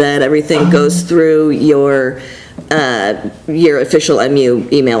College of Ed, everything goes through your official MU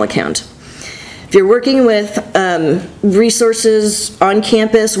email account. If you're working with resources on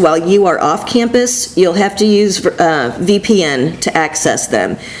campus while you are off campus, you'll have to use VPN to access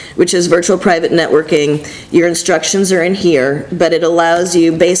them, which is virtual private networking. Your instructions are in here, but it allows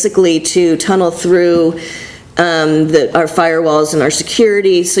you basically to tunnel through our firewalls and our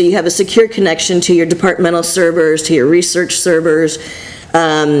security, so you have a secure connection to your departmental servers, to your research servers,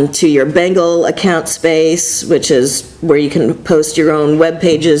 to your Bengal account space, which is where you can post your own web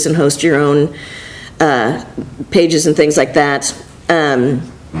pages and host your own pages and things like that.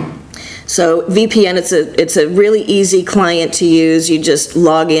 So VPN, it's a really easy client to use. You just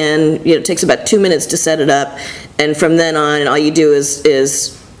log in. It takes about 2 minutes to set it up, and from then on, all you do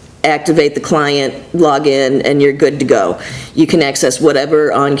is activate the client, log in, and you're good to go. You can access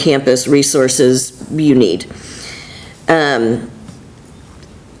whatever on-campus resources you need.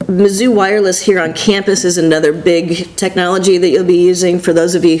 Mizzou Wireless here on campus is another big technology that you'll be using for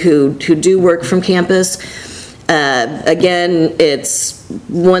those of you who do work from campus. Again, it's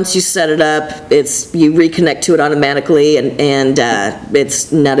once you set it up, you reconnect to it automatically, and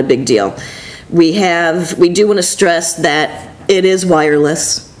it's not a big deal. We do want to stress that it is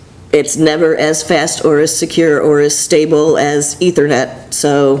wireless. It's never as fast or as secure or as stable as Ethernet.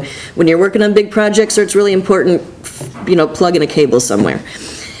 So when you're working on big projects, or it's really important, plug in a cable somewhere.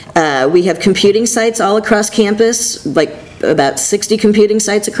 We have computing sites all across campus, like about 60 computing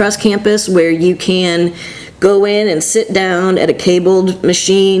sites across campus, where you can go in and sit down at a cabled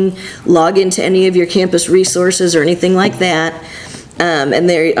machine, log into any of your campus resources or anything like that. And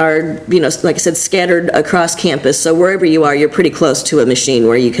they are, like I said, scattered across campus. So wherever you are, you're pretty close to a machine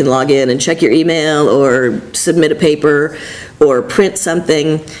where you can log in and check your email or submit a paper or print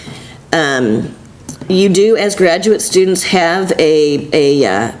something. You do, as graduate students, have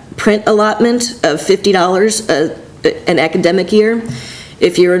a print allotment of $50 an academic year.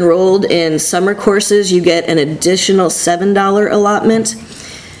 If you're enrolled in summer courses, you get an additional $7 allotment.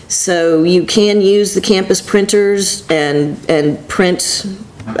 So you can use the campus printers and print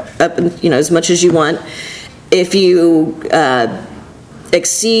up, as much as you want. If you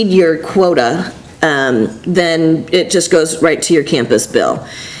exceed your quota, then it just goes right to your campus bill.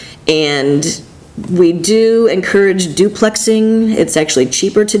 And we do encourage duplexing. It's actually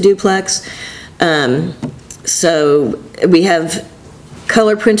cheaper to duplex. So we have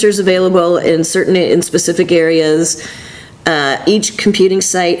color printers available in specific areas. Each computing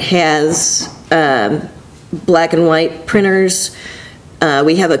site has black and white printers.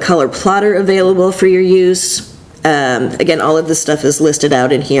 We have a color plotter available for your use. Again, all of this stuff is listed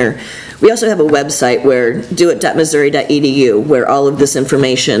out in here. We also have a website where doit.missouri.edu where all of this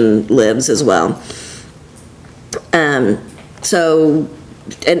information lives as well. And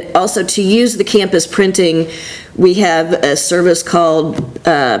also to use the campus printing, we have a service called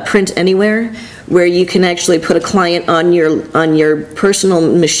Print Anywhere, where you can actually put a client on your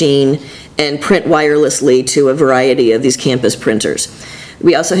personal machine and print wirelessly to a variety of these campus printers.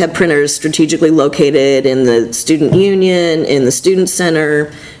 We also have printers strategically located in the student union, in the student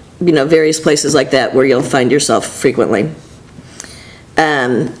center, various places like that where you'll find yourself frequently.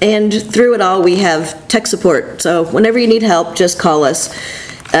 And through it all, we have tech support. So whenever you need help, just call us.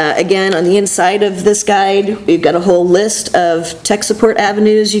 Again, on the inside of this guide, we've got a whole list of tech support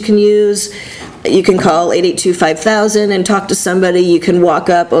avenues you can use. You can call 882-5000 and talk to somebody. You can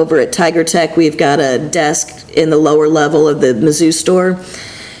walk up over at Tiger Tech. We've got a desk in the lower level of the Mizzou store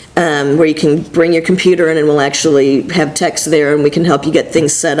where you can bring your computer in and we'll actually have techs there and we can help you get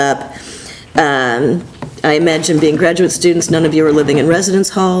things set up. I imagine being graduate students, none of you are living in residence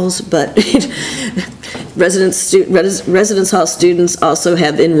halls, but residence hall students also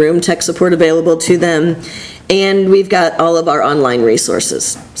have in-room tech support available to them. And we've got all of our online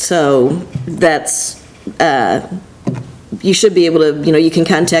resources. So that's, you should be able to, you can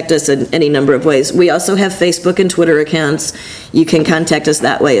contact us in any number of ways. We also have Facebook and Twitter accounts. You can contact us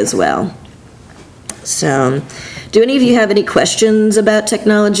that way as well. So, do any of you have any questions about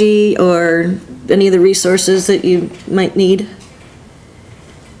technology or any of the resources that you might need?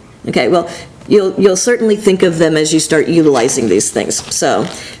 Okay, well, you'll certainly think of them as you start utilizing these things. So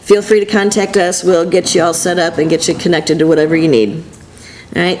feel free to contact us. We'll get you all set up and get you connected to whatever you need.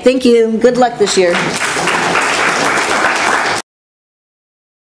 All right, thank you. Good luck this year.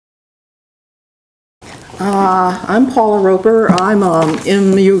 I'm Paula Roper. I'm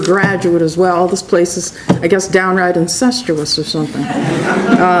MU graduate as well. This place is, I guess, downright incestuous or something.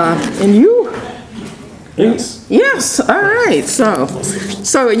 And you? Yes. Yes, all right.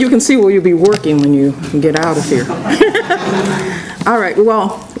 So you can see where you'll be working when you get out of here. All right,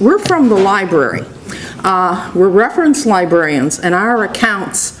 well, we're from the library. We're reference librarians, and our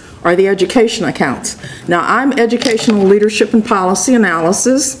accounts are the education accounts. Now, I'm educational leadership and policy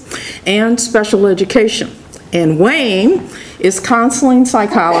analysis and special education. And Wayne is counseling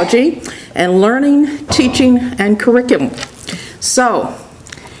psychology and learning, teaching, and curriculum. So,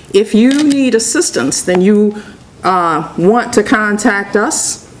 if you need assistance, then you want to contact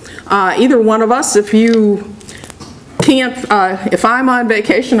us. Either one of us, if you can't, if I'm on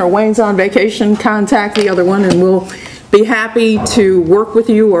vacation or Wayne's on vacation, contact the other one and we'll be happy to work with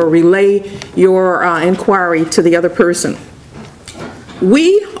you or relay your inquiry to the other person.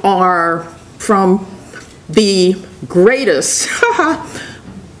 We are from the greatest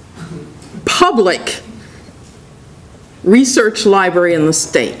public research library in the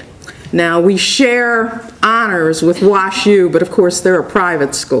state. Now, we share honors with WashU, but of course they're a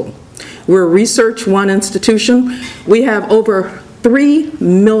private school. We're a Research One institution. We have over 3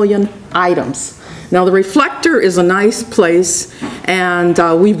 million items. Now, the Reflector is a nice place, and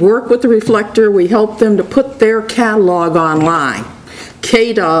we've worked with the Reflector. We help them to put their catalog online.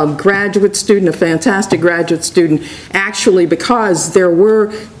 K-Dub, graduate student, a fantastic graduate student, actually, because there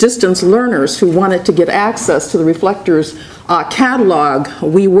were distance learners who wanted to get access to the Reflector's catalog,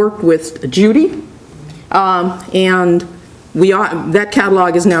 we worked with Judy, and that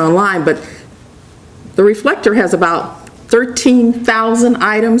catalog is now online, but the Reflector has about 13,000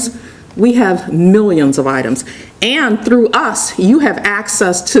 items. We have millions of items. And through us, you have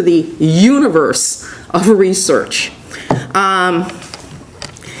access to the universe of research.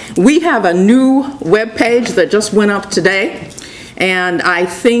 We have a new web page that just went up today, and I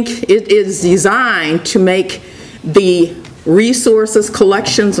think it is designed to make the resources,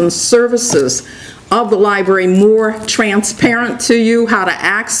 collections, and services of the library more transparent to you, how to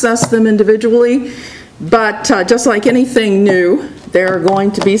access them individually. But just like anything new, there are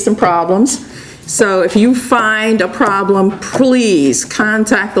going to be some problems. So if you find a problem, please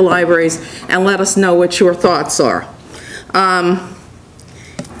contact the libraries and let us know what your thoughts are.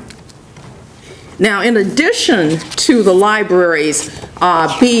 Now, in addition to the libraries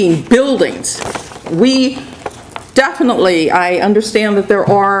being buildings, we definitely, I understand that there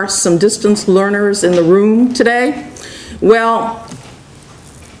are some distance learners in the room today. Well,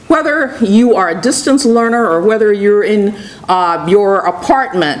 whether you are a distance learner or whether you're in your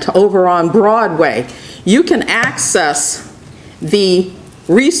apartment over on Broadway, you can access the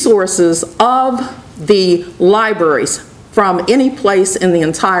resources of the libraries from any place in the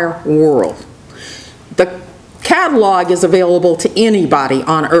entire world. The catalog is available to anybody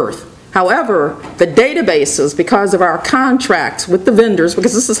on earth. However, the databases, because of our contracts with the vendors,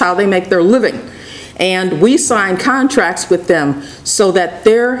 because this is how they make their living, and we sign contracts with them so that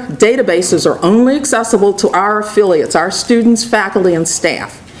their databases are only accessible to our affiliates, our students, faculty, and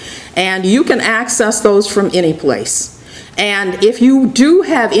staff. And you can access those from any place. And if you do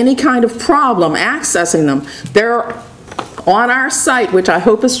have any kind of problem accessing them, they're on our site, which I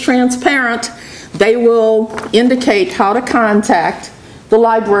hope is transparent. They will indicate how to contact the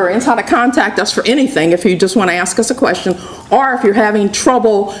librarians, how to contact us for anything if you just want to ask us a question, or if you're having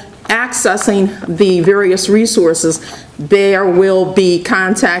trouble accessing the various resources, there will be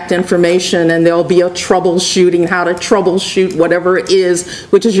contact information and there'll be a troubleshooting, how to troubleshoot whatever it is,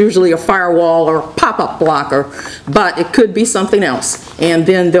 which is usually a firewall or a pop-up blocker, but it could be something else. And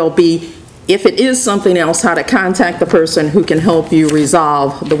then there'll be, if it is something else, how to contact the person who can help you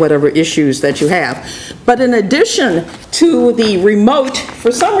resolve the whatever issues that you have. But in addition to the remote,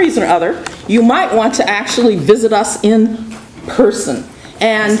 for some reason or other, you might want to actually visit us in person.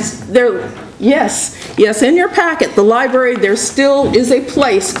 And there, yes, in your packet, the library, there still is a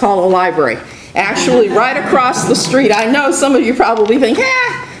place called a library. Actually, right across the street. I know some of you probably think,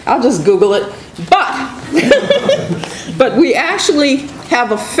 I'll just Google it. But we actually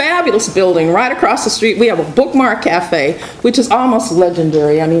have a fabulous building right across the street. We have a bookmark cafe, which is almost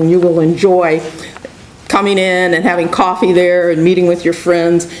legendary. I mean, you will enjoy coming in and having coffee there and meeting with your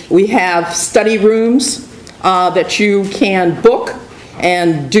friends. We have study rooms that you can book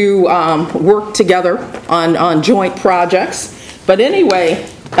and do work together on joint projects. But anyway,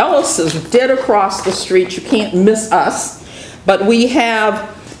 Ellis is dead across the street. You can't miss us. But we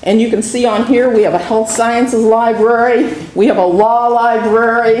have, and you can see on here, we have a health sciences library. We have a law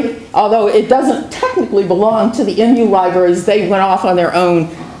library, although it doesn't technically belong to the MU libraries. They went off on their own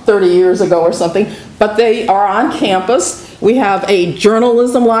 30 years ago or something, but they are on campus. We have a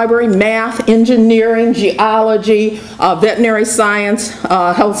journalism library, math, engineering, geology, veterinary science,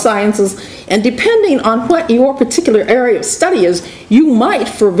 health sciences, and depending on what your particular area of study is, you might,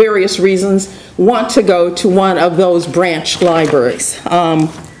 for various reasons, want to go to one of those branch libraries.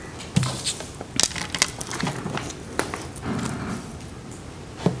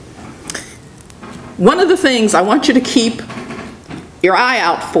 One of the things I want you to keep your eye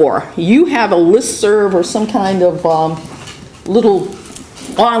out for, you have a listserv or some kind of little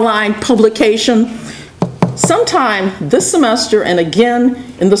online publication. Sometime this semester and again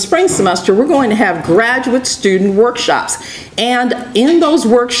in the spring semester, we're going to have graduate student workshops. And in those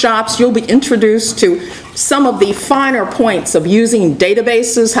workshops, you'll be introduced to some of the finer points of using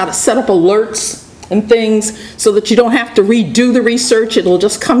databases, how to set up alerts and things so that you don't have to redo the research. It'll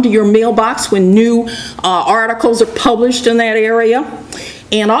just come to your mailbox when new articles are published in that area.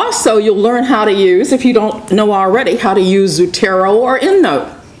 And also you'll learn how to use, if you don't know already, how to use Zotero or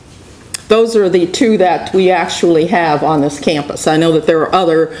EndNote. Those are the two that we actually have on this campus. I know that there are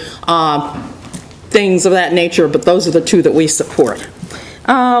other things of that nature, but those are the two that we support.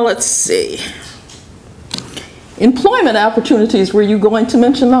 Let's see. Employment opportunities, were you going to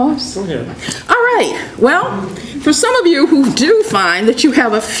mention those? Go ahead. All right. Well, for some of you who do find that you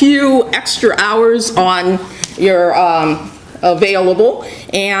have a few extra hours on your available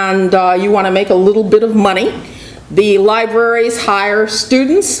and you want to make a little bit of money, the libraries hire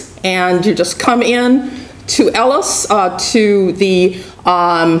students and you just come in to Ellis, to the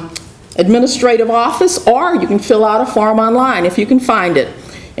administrative office, or you can fill out a form online if you can find it.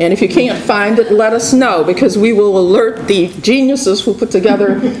 And if you can't find it, let us know, because we will alert the geniuses who put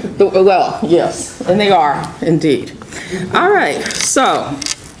together the, well, yes, and they are indeed. All right, so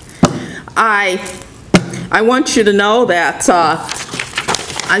I want you to know that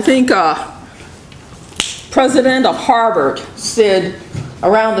I think President of Harvard said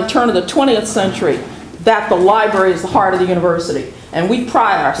around the turn of the 20th century that the library is the heart of the university. And we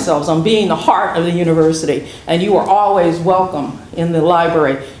pride ourselves on being the heart of the university. And you are always welcome in the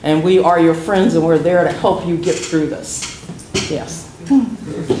library. And we are your friends, and we're there to help you get through this. Yes.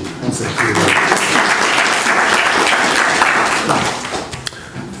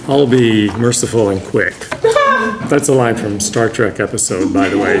 I'll be merciful and quick. That's a line from Star Trek episode, by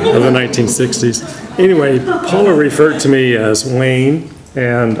the way, of the 1960s. Anyway, Paula referred to me as Wayne,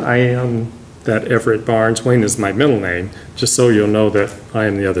 and I am that Everett Barnes. Wayne is my middle name, just so you'll know that I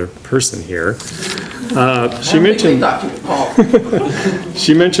am the other person here. She mentioned about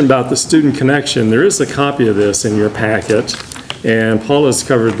the student connection. There is a copy of this in your packet, and Paula's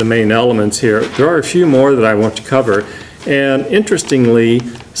covered the main elements here. There are a few more that I want to cover, and interestingly,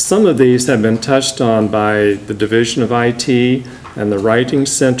 some of these have been touched on by the Division of IT and the Writing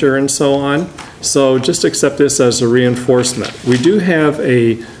Center and so on. So just accept this as a reinforcement. We do have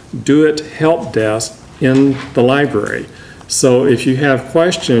a Do It help desk in the library. So if you have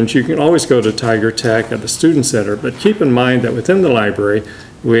questions, you can always go to Tiger Tech at the Student Center, but keep in mind that within the library,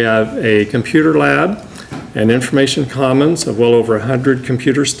 we have a computer lab, an information commons of well over 100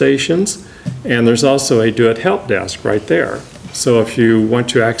 computer stations, and there's also a Do It help desk right there. So if you want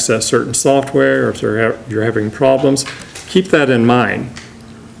to access certain software, or if you're having problems, keep that in mind.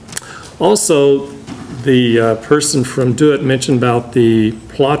 Also, the person from Do It mentioned about the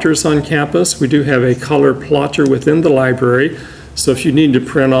plotters on campus. We do have a color plotter within the library. So if you need to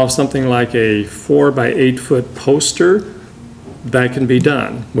print off something like a 4 by 8 foot poster, that can be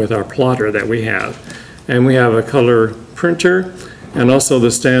done with our plotter that we have. And we have a color printer and also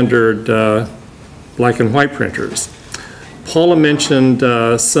the standard black and white printers. Paula mentioned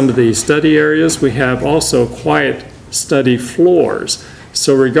some of the study areas. We have also quiet study floors.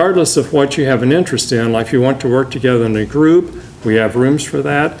 So regardless of what you have an interest in, like if you want to work together in a group, we have rooms for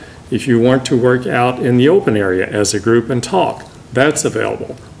that. If you want to work out in the open area as a group and talk, that's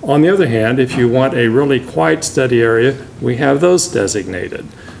available. On the other hand, if you want a really quiet study area, we have those designated.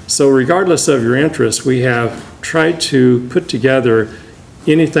 So regardless of your interest, we have tried to put together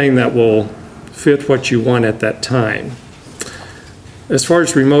anything that will fit what you want at that time. As far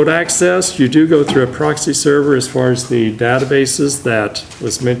as remote access, you do go through a proxy server as far as the databases that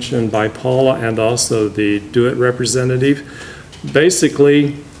was mentioned by Paula and also the Do It representative.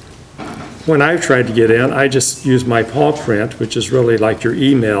 Basically, when I've tried to get in, I just use my paw print, which is really like your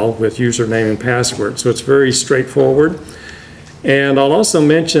email with username and password. So it's very straightforward. And I'll also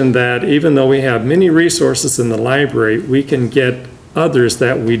mention that even though we have many resources in the library, we can get others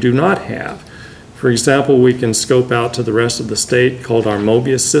that we do not have. For example, we can scope out to the rest of the state called our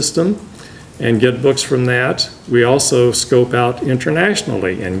Mobius system and get books from that. We also scope out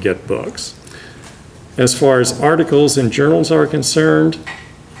internationally and get books. As far as articles and journals are concerned,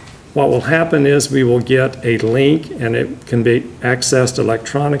 what will happen is we will get a link and it can be accessed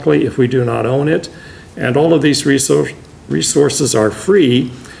electronically if we do not own it. And all of these resources are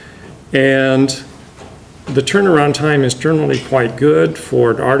free, and the turnaround time is generally quite good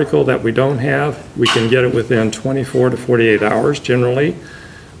for an article that we don't have. We can get it within 24 to 48 hours generally.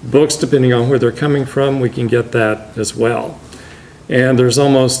 Books, depending on where they're coming from, we can get that as well. And there's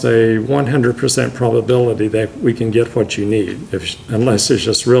almost a 100% probability that we can get what you need, unless it's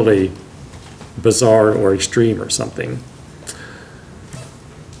just really bizarre or extreme or something.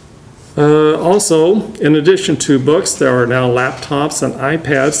 Also, in addition to books, there are now laptops and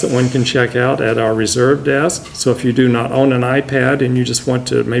iPads that one can check out at our reserve desk. So if you do not own an iPad and you just want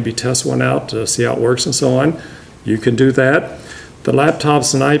to maybe test one out to see how it works and so on, you can do that. The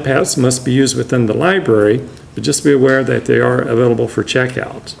laptops and iPads must be used within the library, but just be aware that they are available for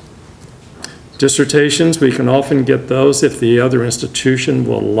checkout. Dissertations, we can often get those if the other institution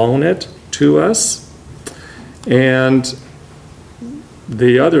will loan it to us. And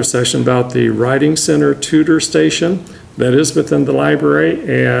the other session about the Writing Center tutor station, that is within the library,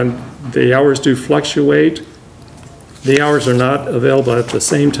 and the hours do fluctuate. The hours are not available at the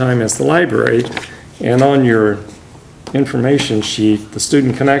same time as the library, and on your information sheet, the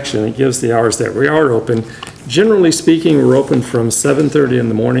student connection, it gives the hours that we are open. Generally speaking, we're open from 7:30 in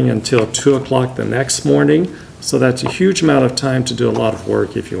the morning until 2 o'clock the next morning, so that's a huge amount of time to do a lot of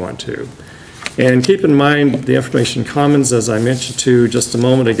work if you want to. And keep in mind the information commons, as I mentioned to just a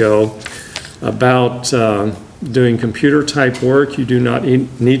moment ago, about doing computer type work. You do not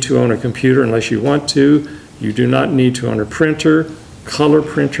need to own a computer unless you want to. You do not need to own a printer, color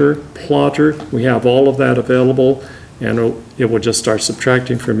printer, plotter. We have all of that available, and it will just start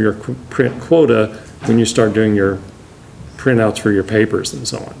subtracting from your print quota when you start doing your printouts for your papers and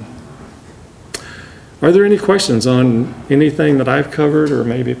so on. Are there any questions on anything that I've covered or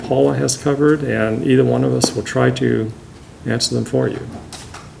maybe Paula has covered, and either one of us will try to answer them for you?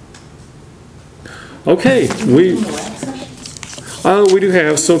 Okay, we do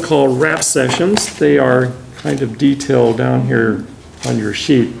have so-called wrap sessions. They are kind of detailed down here on your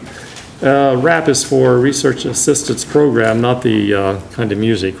sheet. RAP is for Research Assistance Program, not the kind of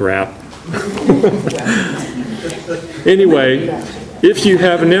music rap. Anyway, if you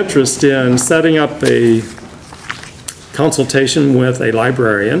have an interest in setting up a consultation with a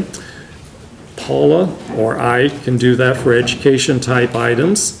librarian, Paula or I can do that for education type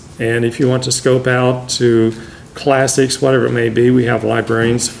items. And if you want to scope out to classics, whatever it may be, we have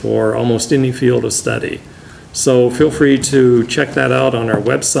librarians for almost any field of study. So feel free to check that out on our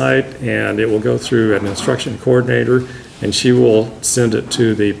website, and it will go through an instruction coordinator, and she will send it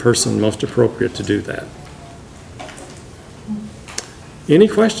to the person most appropriate to do that. Any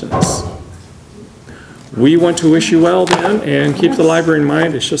questions? We want to wish you well then, and keep the library in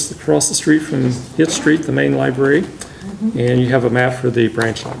mind. It's just across the street from Hitt Street, the main library, and you have a map for the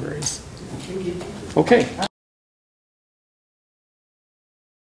branch libraries. Okay.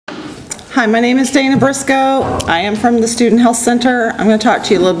 Hi, my name is Dana Briscoe. I am from the Student Health Center. I'm going to talk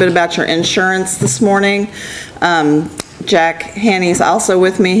to you a little bit about your insurance this morning. Jack Haney's also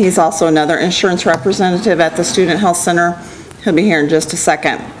with me. He's also another insurance representative at the Student Health Center. He'll be here in just a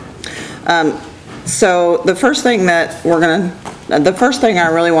second. So the first thing I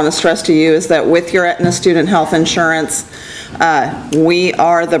really want to stress to you is that with your Aetna Student Health Insurance, we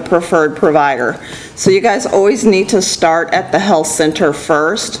are the preferred provider. So you guys always need to start at the health center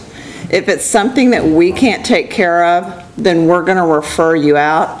first. If it's something that we can't take care of, then we're going to refer you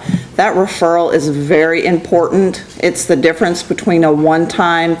out. That referral is very important. It's the difference between a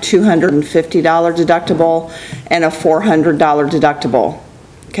one-time $250 deductible and a $400 deductible.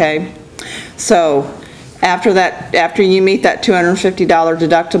 Okay? So after you meet that $250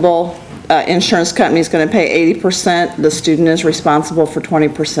 deductible, insurance company is going to pay 80%. The student is responsible for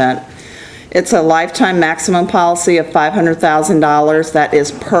 20%. It's a lifetime maximum policy of $500,000. That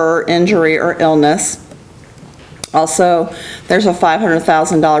is per injury or illness. Also, there's a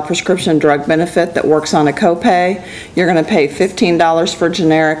 $500,000 prescription drug benefit that works on a copay. You're going to pay $15 for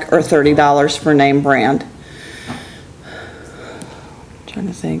generic or $30 for name brand. I'm trying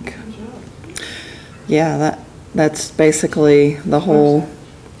to think. Yeah, that's basically the whole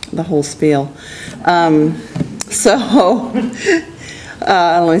spiel. Let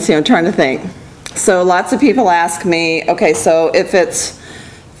me see, I'm trying to think. So lots of people ask me, okay, so if it's,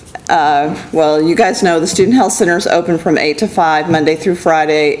 well, you guys know the Student Health Center is open from 8 to 5, Monday through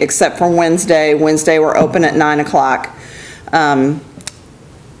Friday, except for Wednesday. Wednesday we're open at 9 o'clock.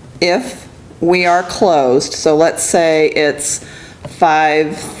 If we are closed, so let's say it's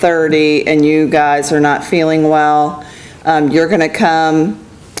 5:30 and you guys are not feeling well, you're going to come,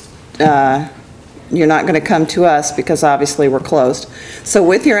 you're not going to come to us because obviously we're closed. So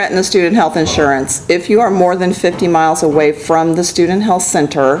with your Aetna Student Health Insurance, if you are more than 50 miles away from the Student Health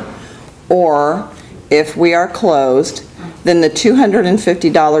Center, or if we are closed, then the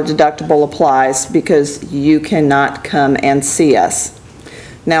 $250 deductible applies because you cannot come and see us.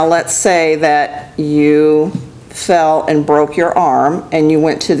 Now let's say that you fell and broke your arm and you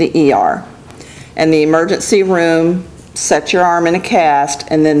went to the ER, and the emergency room set your arm in a cast,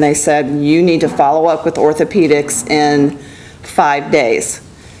 and then they said you need to follow up with orthopedics in 5 days.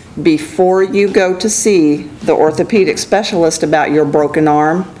 Before you go to see the orthopedic specialist about your broken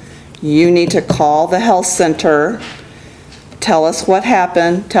arm, you need to call the health center, tell us what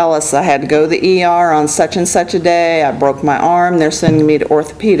happened, tell us I had to go to the ER on such and such a day, I broke my arm, they're sending me to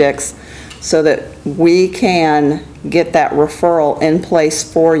orthopedics, so that we can get that referral in place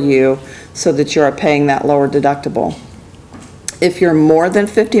for you so that you're paying that lower deductible. If you're more than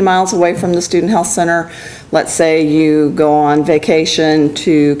 50 miles away from the Student Health Center, let's say you go on vacation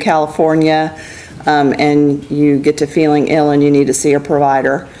to California and you get to feeling ill and you need to see a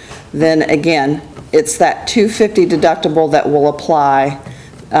provider, then again, it's that $250 deductible that will apply.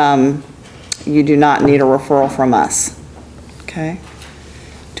 You do not need a referral from us. Okay?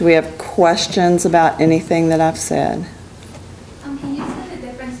 Do we have questions about anything that I've said? Can you explain the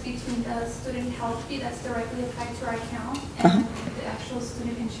difference between the student health fee that's directly applied to our account and the actual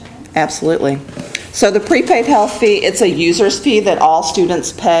student insurance? Absolutely. So the prepaid health fee, it's a user's fee that all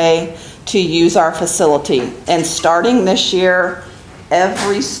students pay to use our facility. And starting this year,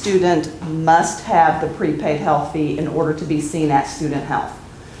 every student must have the prepaid health fee in order to be seen at Student Health.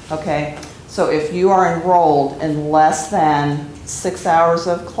 Okay? So if you are enrolled in less than 6 hours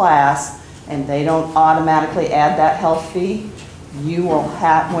of class and they don't automatically add that health fee, you will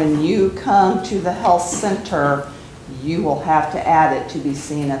have, when you come to the health center, you will have to add it to be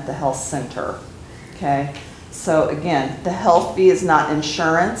seen at the health center. Okay? So again, the health fee is not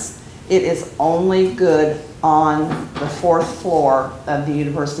insurance. It is only good on the 4th floor of the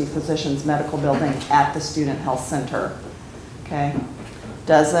University Physicians Medical Building at the Student Health Center. Okay?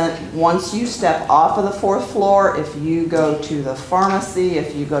 once you step off of the 4th floor, if you go to the pharmacy,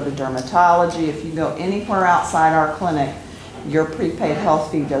 if you go to dermatology, if you go anywhere outside our clinic, your prepaid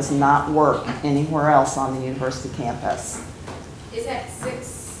health fee does not work anywhere else on the university campus. Is that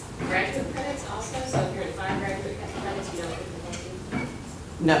 6 graduate credits also? So if you're at 5 graduate credits, you don't get the health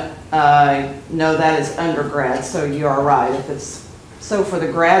fee? No, that is undergrad, so you are right. So for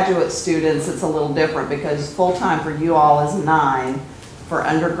the graduate students, it's a little different because full-time for you all is 9. For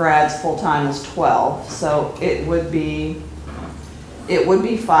undergrads, full-time is 12. So it would be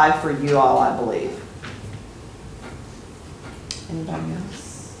 5 for you all, I believe. Anybody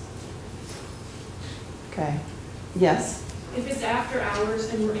else? Okay. Yes? If it's after hours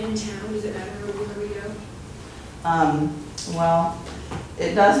and we're in town, does it matter where we go? Well,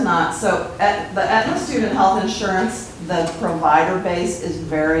 it does not. So at the Aetna Student Health Insurance, the provider base is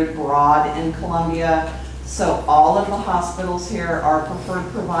very broad in Columbia. So all of the hospitals here are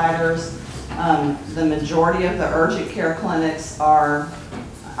preferred providers. The majority of the urgent care clinics are,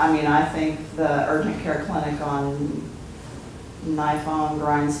 I think the urgent care clinic on Knife on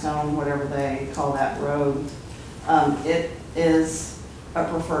Grindstone, whatever they call that road, it is a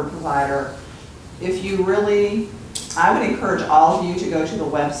preferred provider. If you really, I would encourage all of you to go to the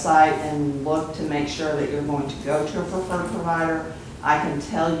website and look to make sure that you're going to go to a preferred provider. I can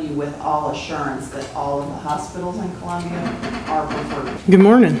tell you with all assurance that all of the hospitals in Columbia are preferred. Good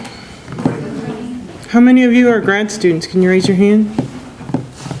morning. How many of you are grad students? Can you raise your hand?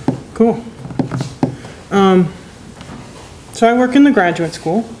 Cool. So I work in the graduate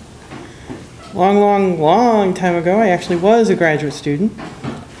school. Long time ago, I actually was a graduate student.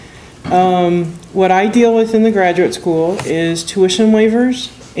 What I deal with in the graduate school is tuition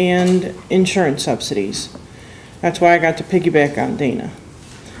waivers and insurance subsidies. That's why I got to piggyback on Dana.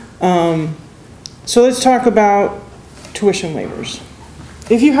 So let's talk about tuition waivers.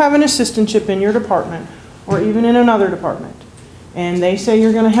 If you have an assistantship in your department, or even in another department, and they say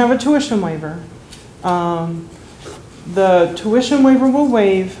you're going to have a tuition waiver, the tuition waiver will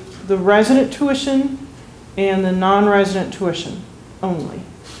waive the resident tuition and the non-resident tuition only.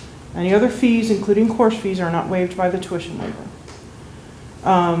 Any other fees, including course fees, are not waived by the tuition waiver.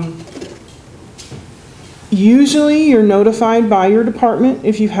 Usually you're notified by your department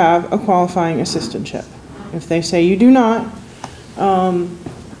if you have a qualifying assistantship. If they say you do not,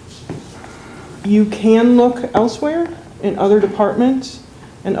 you can look elsewhere in other departments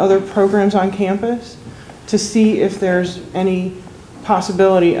and other programs on campus to see if there's any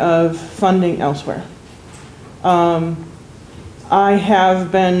possibility of funding elsewhere. I have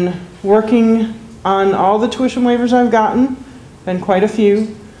been working on all the tuition waivers I've gotten, been quite a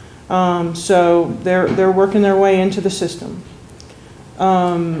few. So they're working their way into the system.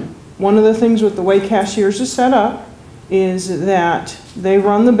 One of the things with the way cashiers is set up is that they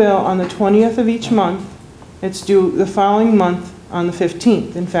run the bill on the 20th of each month. It's due the following month on the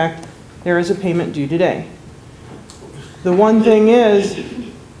 15th. In fact, there is a payment due today. The one thing is,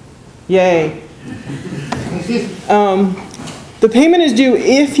 yay. The payment is due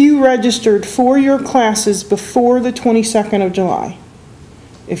if you registered for your classes before the 22nd of July.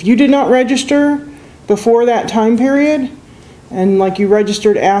 If you did not register before that time period, and like you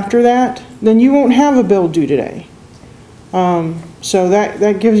registered after that, then you won't have a bill due today. So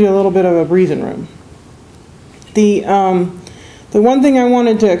that gives you a little bit of a breathing room. The one thing I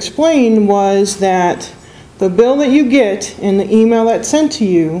wanted to explain was that the bill that you get in the email that's sent to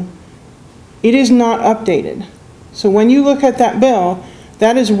you, it is not updated. So when you look at that bill,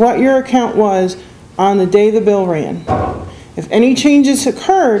 that is what your account was on the day the bill ran. If any changes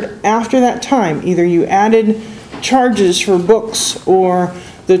occurred after that time, either you added charges for books or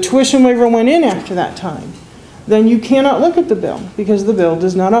the tuition waiver went in after that time, then you cannot look at the bill because the bill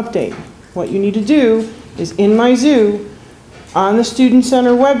does not update. What you need to do is in Mizzou, on the Student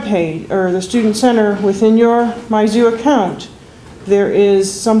Center webpage, or the Student Center within your Mizzou account, there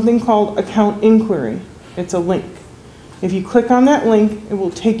is something called Account Inquiry. It's a link. If you click on that link, it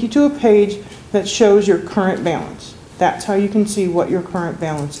will take you to a page that shows your current balance. That's how you can see what your current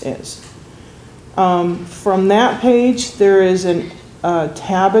balance is. From that page, there is a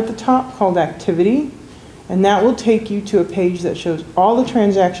tab at the top called Activity, and that will take you to a page that shows all the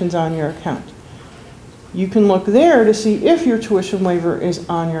transactions on your account. You can look there to see if your tuition waiver is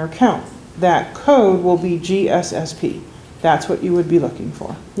on your account. That code will be GSSP. That's what you would be looking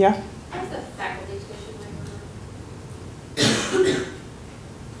for. Yeah? What's the faculty tuition waiver?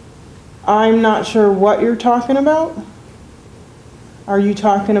 I'm not sure what you're talking about. Are you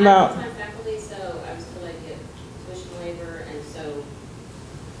talking about? I'm faculty, so I was told I'd get tuition waiver, and so.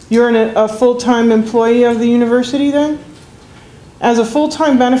 You're a full-time employee of the university then? As a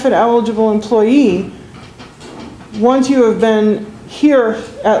full-time benefit eligible employee, once you have been here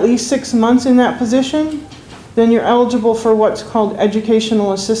at least 6 months in that position, then you're eligible for what's called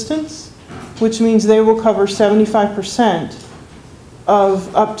educational assistance, which means they will cover 75%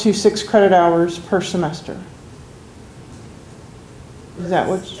 of up to 6 credit hours per semester. Is that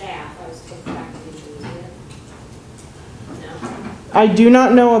what? I do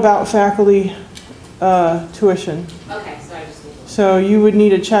not know about faculty tuition. Okay, so I just need to. So you would need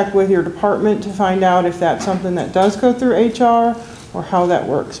to check with your department to find out if that's something that does go through HR or how that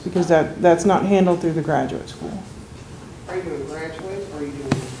works, because that's not handled through the graduate school. Are you doing graduate or are you doing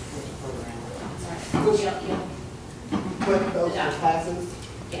which program? But those are classes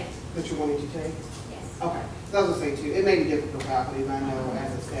that you're wanting to take? Yes. Okay. So I was going to say too, it may be different for faculty, but I know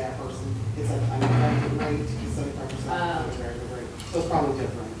as a staff person, it's an undergraduate rate, 75% undergraduate rate. So it's probably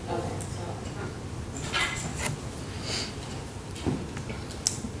different. Okay.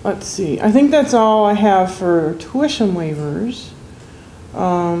 Let's see. I think that's all I have for tuition waivers.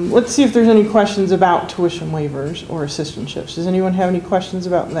 Let's see if there's any questions about tuition waivers or assistantships. Does anyone have any questions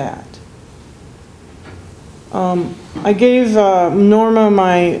about that? I gave Norma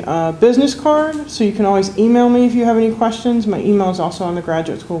my business card, so you can always email me if you have any questions. My email is also on the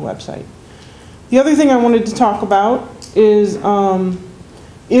graduate school website. The other thing I wanted to talk about is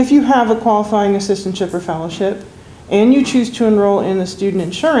if you have a qualifying assistantship or fellowship and you choose to enroll in the student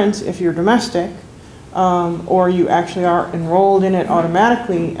insurance if you're domestic, or you actually are enrolled in it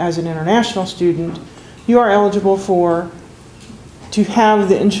automatically as an international student, you are eligible to have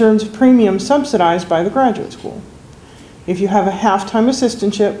the insurance premium subsidized by the graduate school. If you have a half-time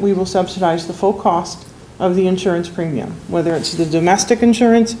assistantship, we will subsidize the full cost of the insurance premium, whether it's the domestic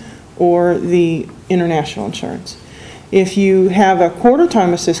insurance or the international insurance. If you have a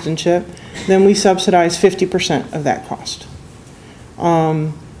quarter-time assistantship, then we subsidize 50% of that cost.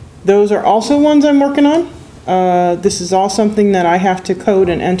 Those are also ones I'm working on. This is all something that I have to code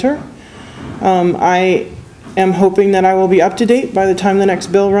and enter. I am hoping that I will be up to date by the time the next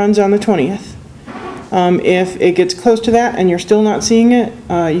bill runs on the 20th. If it gets close to that and you're still not seeing it,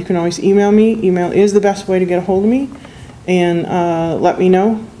 you can always email me. Email is the best way to get a hold of me, and let me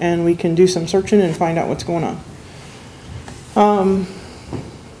know, and we can do some searching and find out what's going on.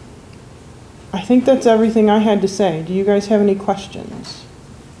 I think that's everything I had to say. Do you guys have any questions?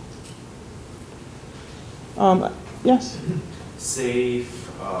 Yes? Say,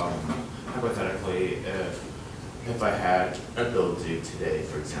 hypothetically, if I had a bill due today,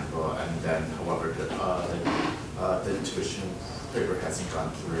 for example, and then, however, the tuition paper hasn't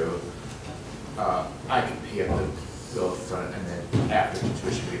gone through, I could pay up the bill front and then after the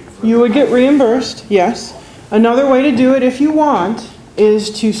tuition paper. You would get reimbursed, yes. Another way to do it, if you want, is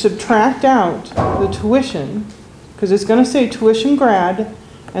to subtract out the tuition, because it's going to say tuition grad,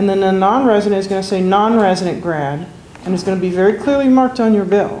 and then the non-resident is going to say non-resident grad, and it's going to be very clearly marked on your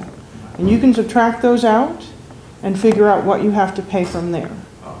bill. And you can subtract those out and figure out what you have to pay from there.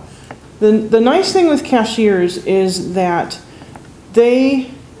 The nice thing with cashiers is that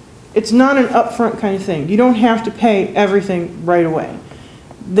it's not an upfront kind of thing. You don't have to pay everything right away.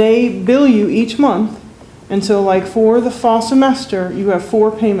 They bill you each month, and so like for the fall semester, you have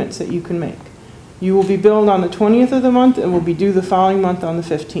 4 payments that you can make. You will be billed on the 20th of the month and will be due the following month on the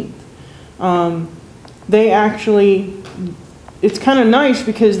 15th. It's kind of nice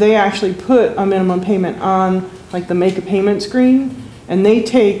because they actually put a minimum payment on like the make a payment screen, and they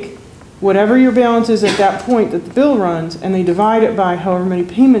take whatever your balance is at that point that the bill runs, and they divide it by however many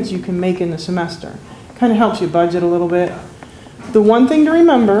payments you can make in the semester. Kind of helps you budget a little bit. The one thing to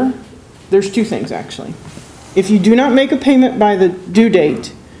remember, there's 2 things actually. If you do not make a payment by the due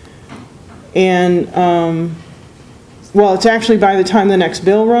date, and well, it's actually by the time the next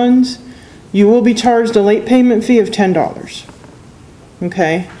bill runs, you will be charged a late payment fee of $10.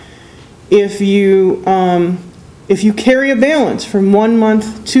 Okay? If you carry a balance from 1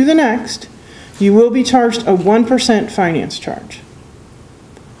 month to the next, you will be charged a 1% finance charge.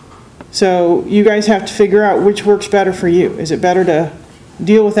 So you guys have to figure out which works better for you. Is it better to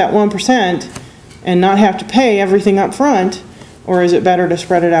deal with that 1% and not have to pay everything up front, or is it better to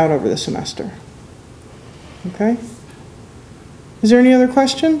spread it out over the semester? Okay? Is there any other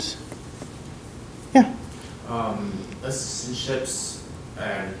questions? Yeah. Assistantships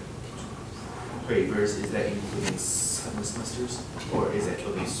and waivers, is that including summer semesters, or is it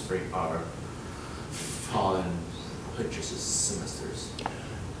only spring or fall and winter semesters,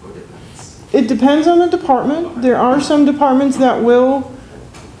 or depends? It depends on the department. There are some departments that will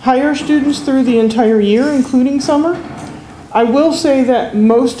hire students through the entire year, including summer. I will say that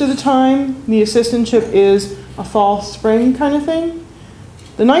most of the time, the assistantship is a fall, spring kind of thing.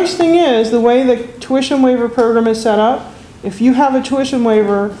 The nice thing is, the way the tuition waiver program is set up, if you have a tuition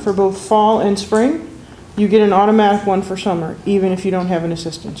waiver for both fall and spring, you get an automatic one for summer, even if you don't have an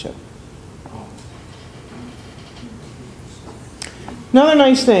assistantship. Another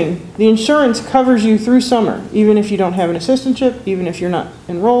nice thing, the insurance covers you through summer, even if you don't have an assistantship, even if you're not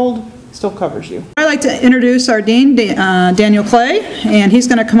enrolled, it still covers you. I'd like to introduce our dean, Daniel Clay, and he's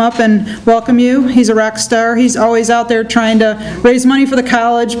going to come up and welcome you. He's a rock star. He's always out there trying to raise money for the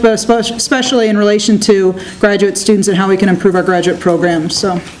college, but especially in relation to graduate students and how we can improve our graduate programs.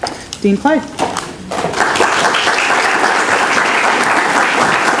 So, Dean Clay.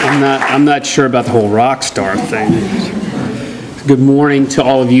 I'm not sure about the whole rock star thing. Good morning to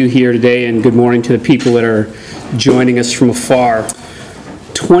all of you here today, and good morning to the people that are joining us from afar.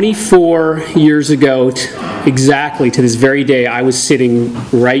 24 years ago, exactly to this very day, I was sitting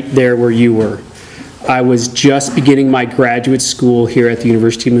right there where you were. I was just beginning my graduate school here at the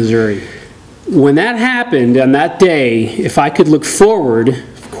University of Missouri. When that happened on that day, if I could look forward,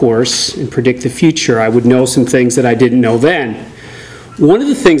 of course, and predict the future, I would know some things that I didn't know then. One of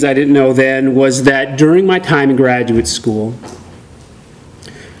the things I didn't know then was that during my time in graduate school,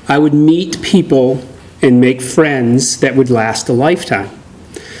 I would meet people and make friends that would last a lifetime.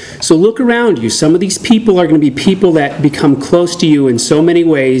 So look around you. Some of these people are going to be people that become close to you in so many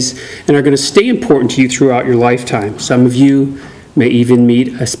ways and are going to stay important to you throughout your lifetime. Some of you may even meet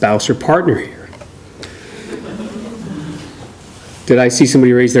a spouse or partner here. Did I see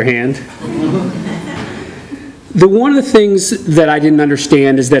somebody raise their hand? One of the things that I didn't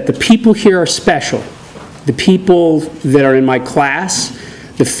understand is that the people here are special. The people that are in my class,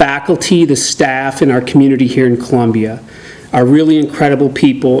 the faculty, the staff, and our community here in Columbia are really incredible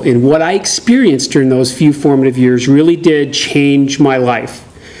people, and what I experienced during those few formative years really did change my life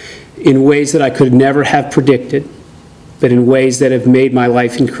in ways that I could never have predicted, but in ways that have made my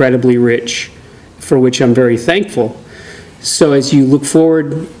life incredibly rich, for which I'm very thankful. So as you look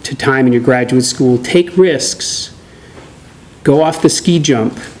forward to time in your graduate school, take risks, go off the ski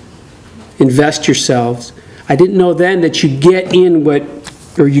jump, invest yourselves. I didn't know then that you get in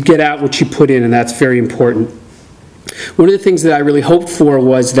you get out what you put in, and that's very important. One of the things that I really hoped for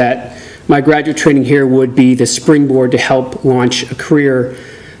was that my graduate training here would be the springboard to help launch a career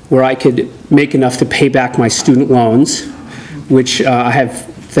where I could make enough to pay back my student loans, which I have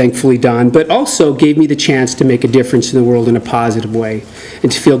thankfully done, but also gave me the chance to make a difference in the world in a positive way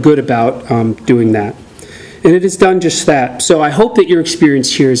and to feel good about doing that. And it has done just that. So I hope that your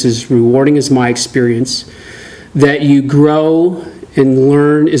experience here is as rewarding as my experience, that you grow and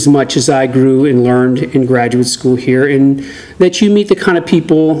learn as much as I grew and learned in graduate school here, and that you meet the kind of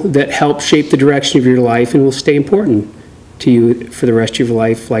people that help shape the direction of your life and will stay important to you for the rest of your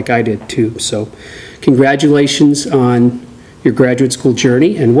life, like I did too. So congratulations on your graduate school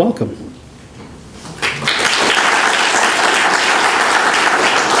journey, and welcome.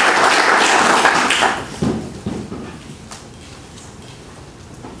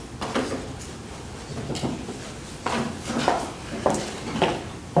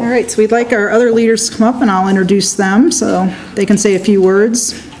 All right, so we'd like our other leaders to come up, and I'll introduce them so they can say a few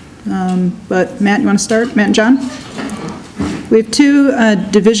words. But Matt, you want to start? Matt and John? We have two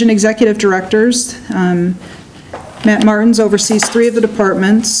division executive directors. Matt Martins oversees 3 of the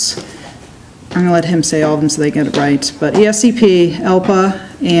departments. I'm going to let him say all of them so they get it right. But ESCP,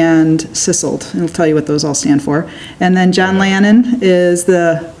 ELPA, and CISLD. And he'll tell you what those all stand for. And then John Lannon is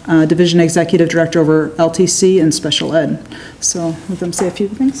the division executive director over LTC and special ed. So let them say a few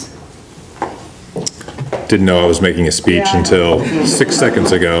things. Didn't know I was making a speech until 6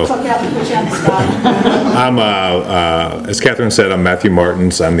 seconds ago. I'm, as Catherine said, I'm Matthew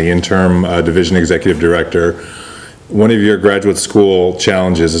Martins. I'm the interim division executive director. One of your graduate school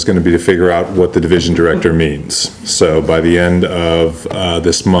challenges is going to be to figure out what the division director means. So by the end of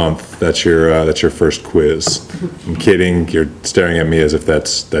this month, that's your first quiz. I'm kidding. You're staring at me as if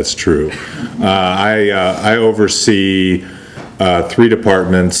that's true. I oversee 3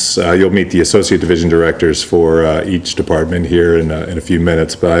 departments. You'll meet the associate division directors for each department here in a few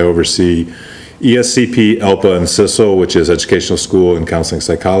minutes, but I oversee ESCP, ELPA, and CISL, which is Educational School and Counseling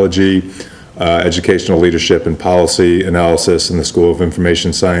Psychology, Educational Leadership and Policy Analysis in the School of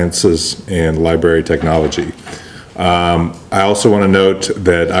Information Sciences, and Library Technology. I also want to note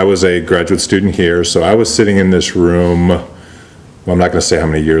that I was a graduate student here, so I was sitting in this room, well, I'm not going to say how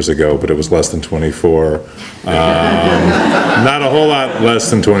many years ago, but it was less than 24. Not a whole lot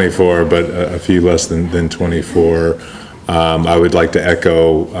less than 24, but a few less than 24. I would like to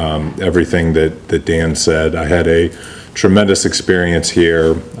echo everything that Dan said. I had a tremendous experience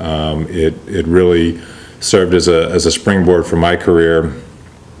here. It really served as a springboard for my career.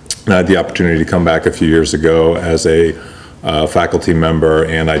 I had the opportunity to come back a few years ago as a faculty member,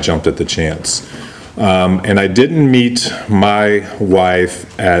 and I jumped at the chance. And I didn't meet my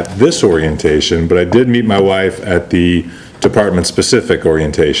wife at this orientation, but I did meet my wife at the department-specific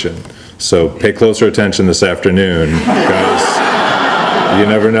orientation. So pay closer attention this afternoon, because you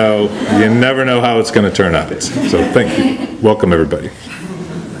never know how it's going to turn out. So thank you. Welcome, everybody.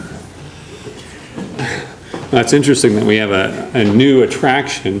 That's interesting that we have a new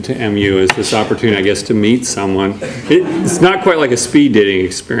attraction to MU is this opportunity, I guess, to meet someone. It's not quite like a speed dating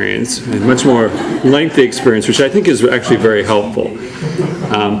experience, a much more lengthy experience, which I think is actually very helpful.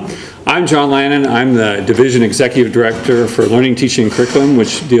 I'm John Lannon. I'm the Division Executive Director for Learning, Teaching, and Curriculum,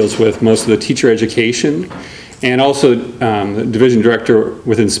 which deals with most of the teacher education, and also the Division Director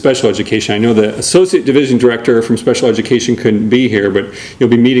within Special Education. I know the Associate Division Director from Special Education couldn't be here, but you'll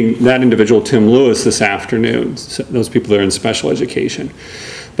be meeting that individual, Tim Lewis, this afternoon, so those people that are in Special Education.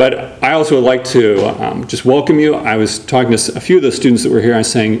 But I also would like to just welcome you. I was talking to a few of the students that were here. I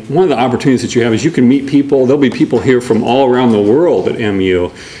was saying one of the opportunities that you have is you can meet people. There'll be people here from all around the world at MU.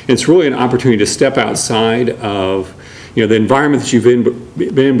 It's really an opportunity to step outside of the environment that you've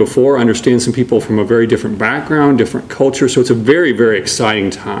been in before, understand some people from a very different background, different culture. So it's a very, very exciting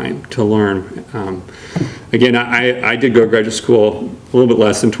time to learn. Again, I did go to graduate school a little bit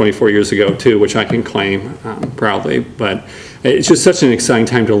less than 24 years ago too, which I can claim proudly. But it's just such an exciting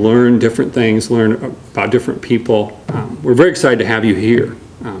time to learn different things, learn about different people. We're very excited to have you here.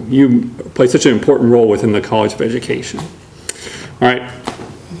 You play such an important role within the College of Education. All right.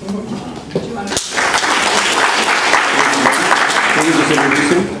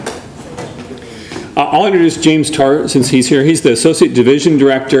 I'll introduce James Tart since he's here. He's the Associate Division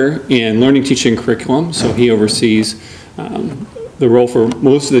Director in Learning, Teaching, and Curriculum, so he oversees the role for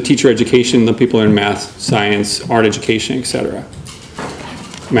most of the teacher education, the people in math, science, art education, etc.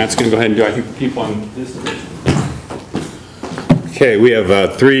 Matt's going to go ahead and do, I think, the people on this division. Okay, we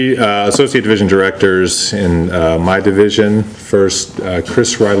have three Associate Division Directors in my division. First,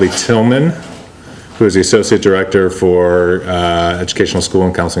 Chris Riley Tillman, who is the Associate Director for Educational School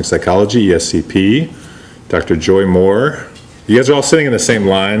and Counseling Psychology, ESCP. Dr. Joy Moore. You guys are all sitting in the same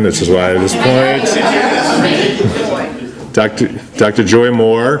line, which is why at this point. Dr. Joy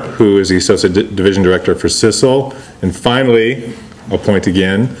Moore, who is the Associate Division Director for CISL. And finally, I'll point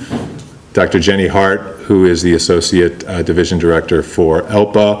again, Dr. Jenny Hart, who is the Associate Division Director for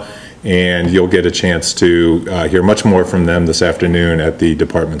ELPA. And you'll get a chance to hear much more from them this afternoon at the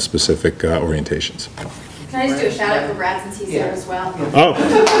department-specific orientations. Can I just do a shout out for Brad since he's here as well? Oh,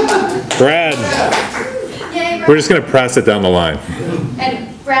 Brad. Yay, Brad. We're just going to pass it down the line. And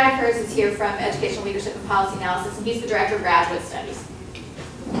Brad Kurz is here from Educational Leadership and Policy Analysis, and he's the Director of Graduate Studies.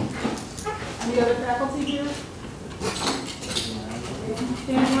 Any other faculty here?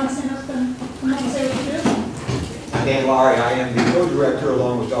 Dan, you want to stand up and come up and say what you do? I'm Dan Lowry. I am the co-director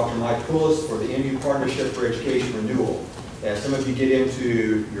along with Dr. Mike Pullis for the MU Partnership for Education Renewal. As some of you get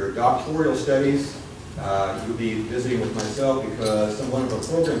into your doctoral studies, you'll be visiting with myself because one of our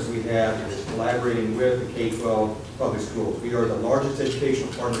programs we have is collaborating with the K-12 public schools. We are the largest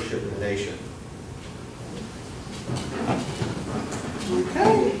educational partnership in the nation.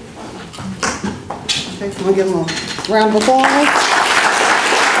 Okay. Okay, so we'll give them a round of applause.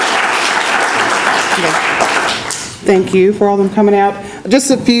 Thank you for all them coming out.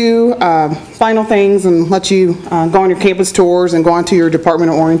 Just a few final things and let you go on your campus tours and go on to your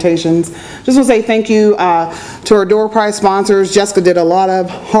departmental orientations. Just want to say thank you to our door prize sponsors. Jessica did a lot of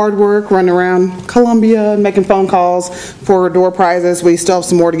hard work running around Columbia, making phone calls for door prizes. We still have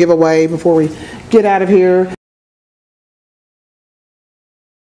some more to give away before we get out of here.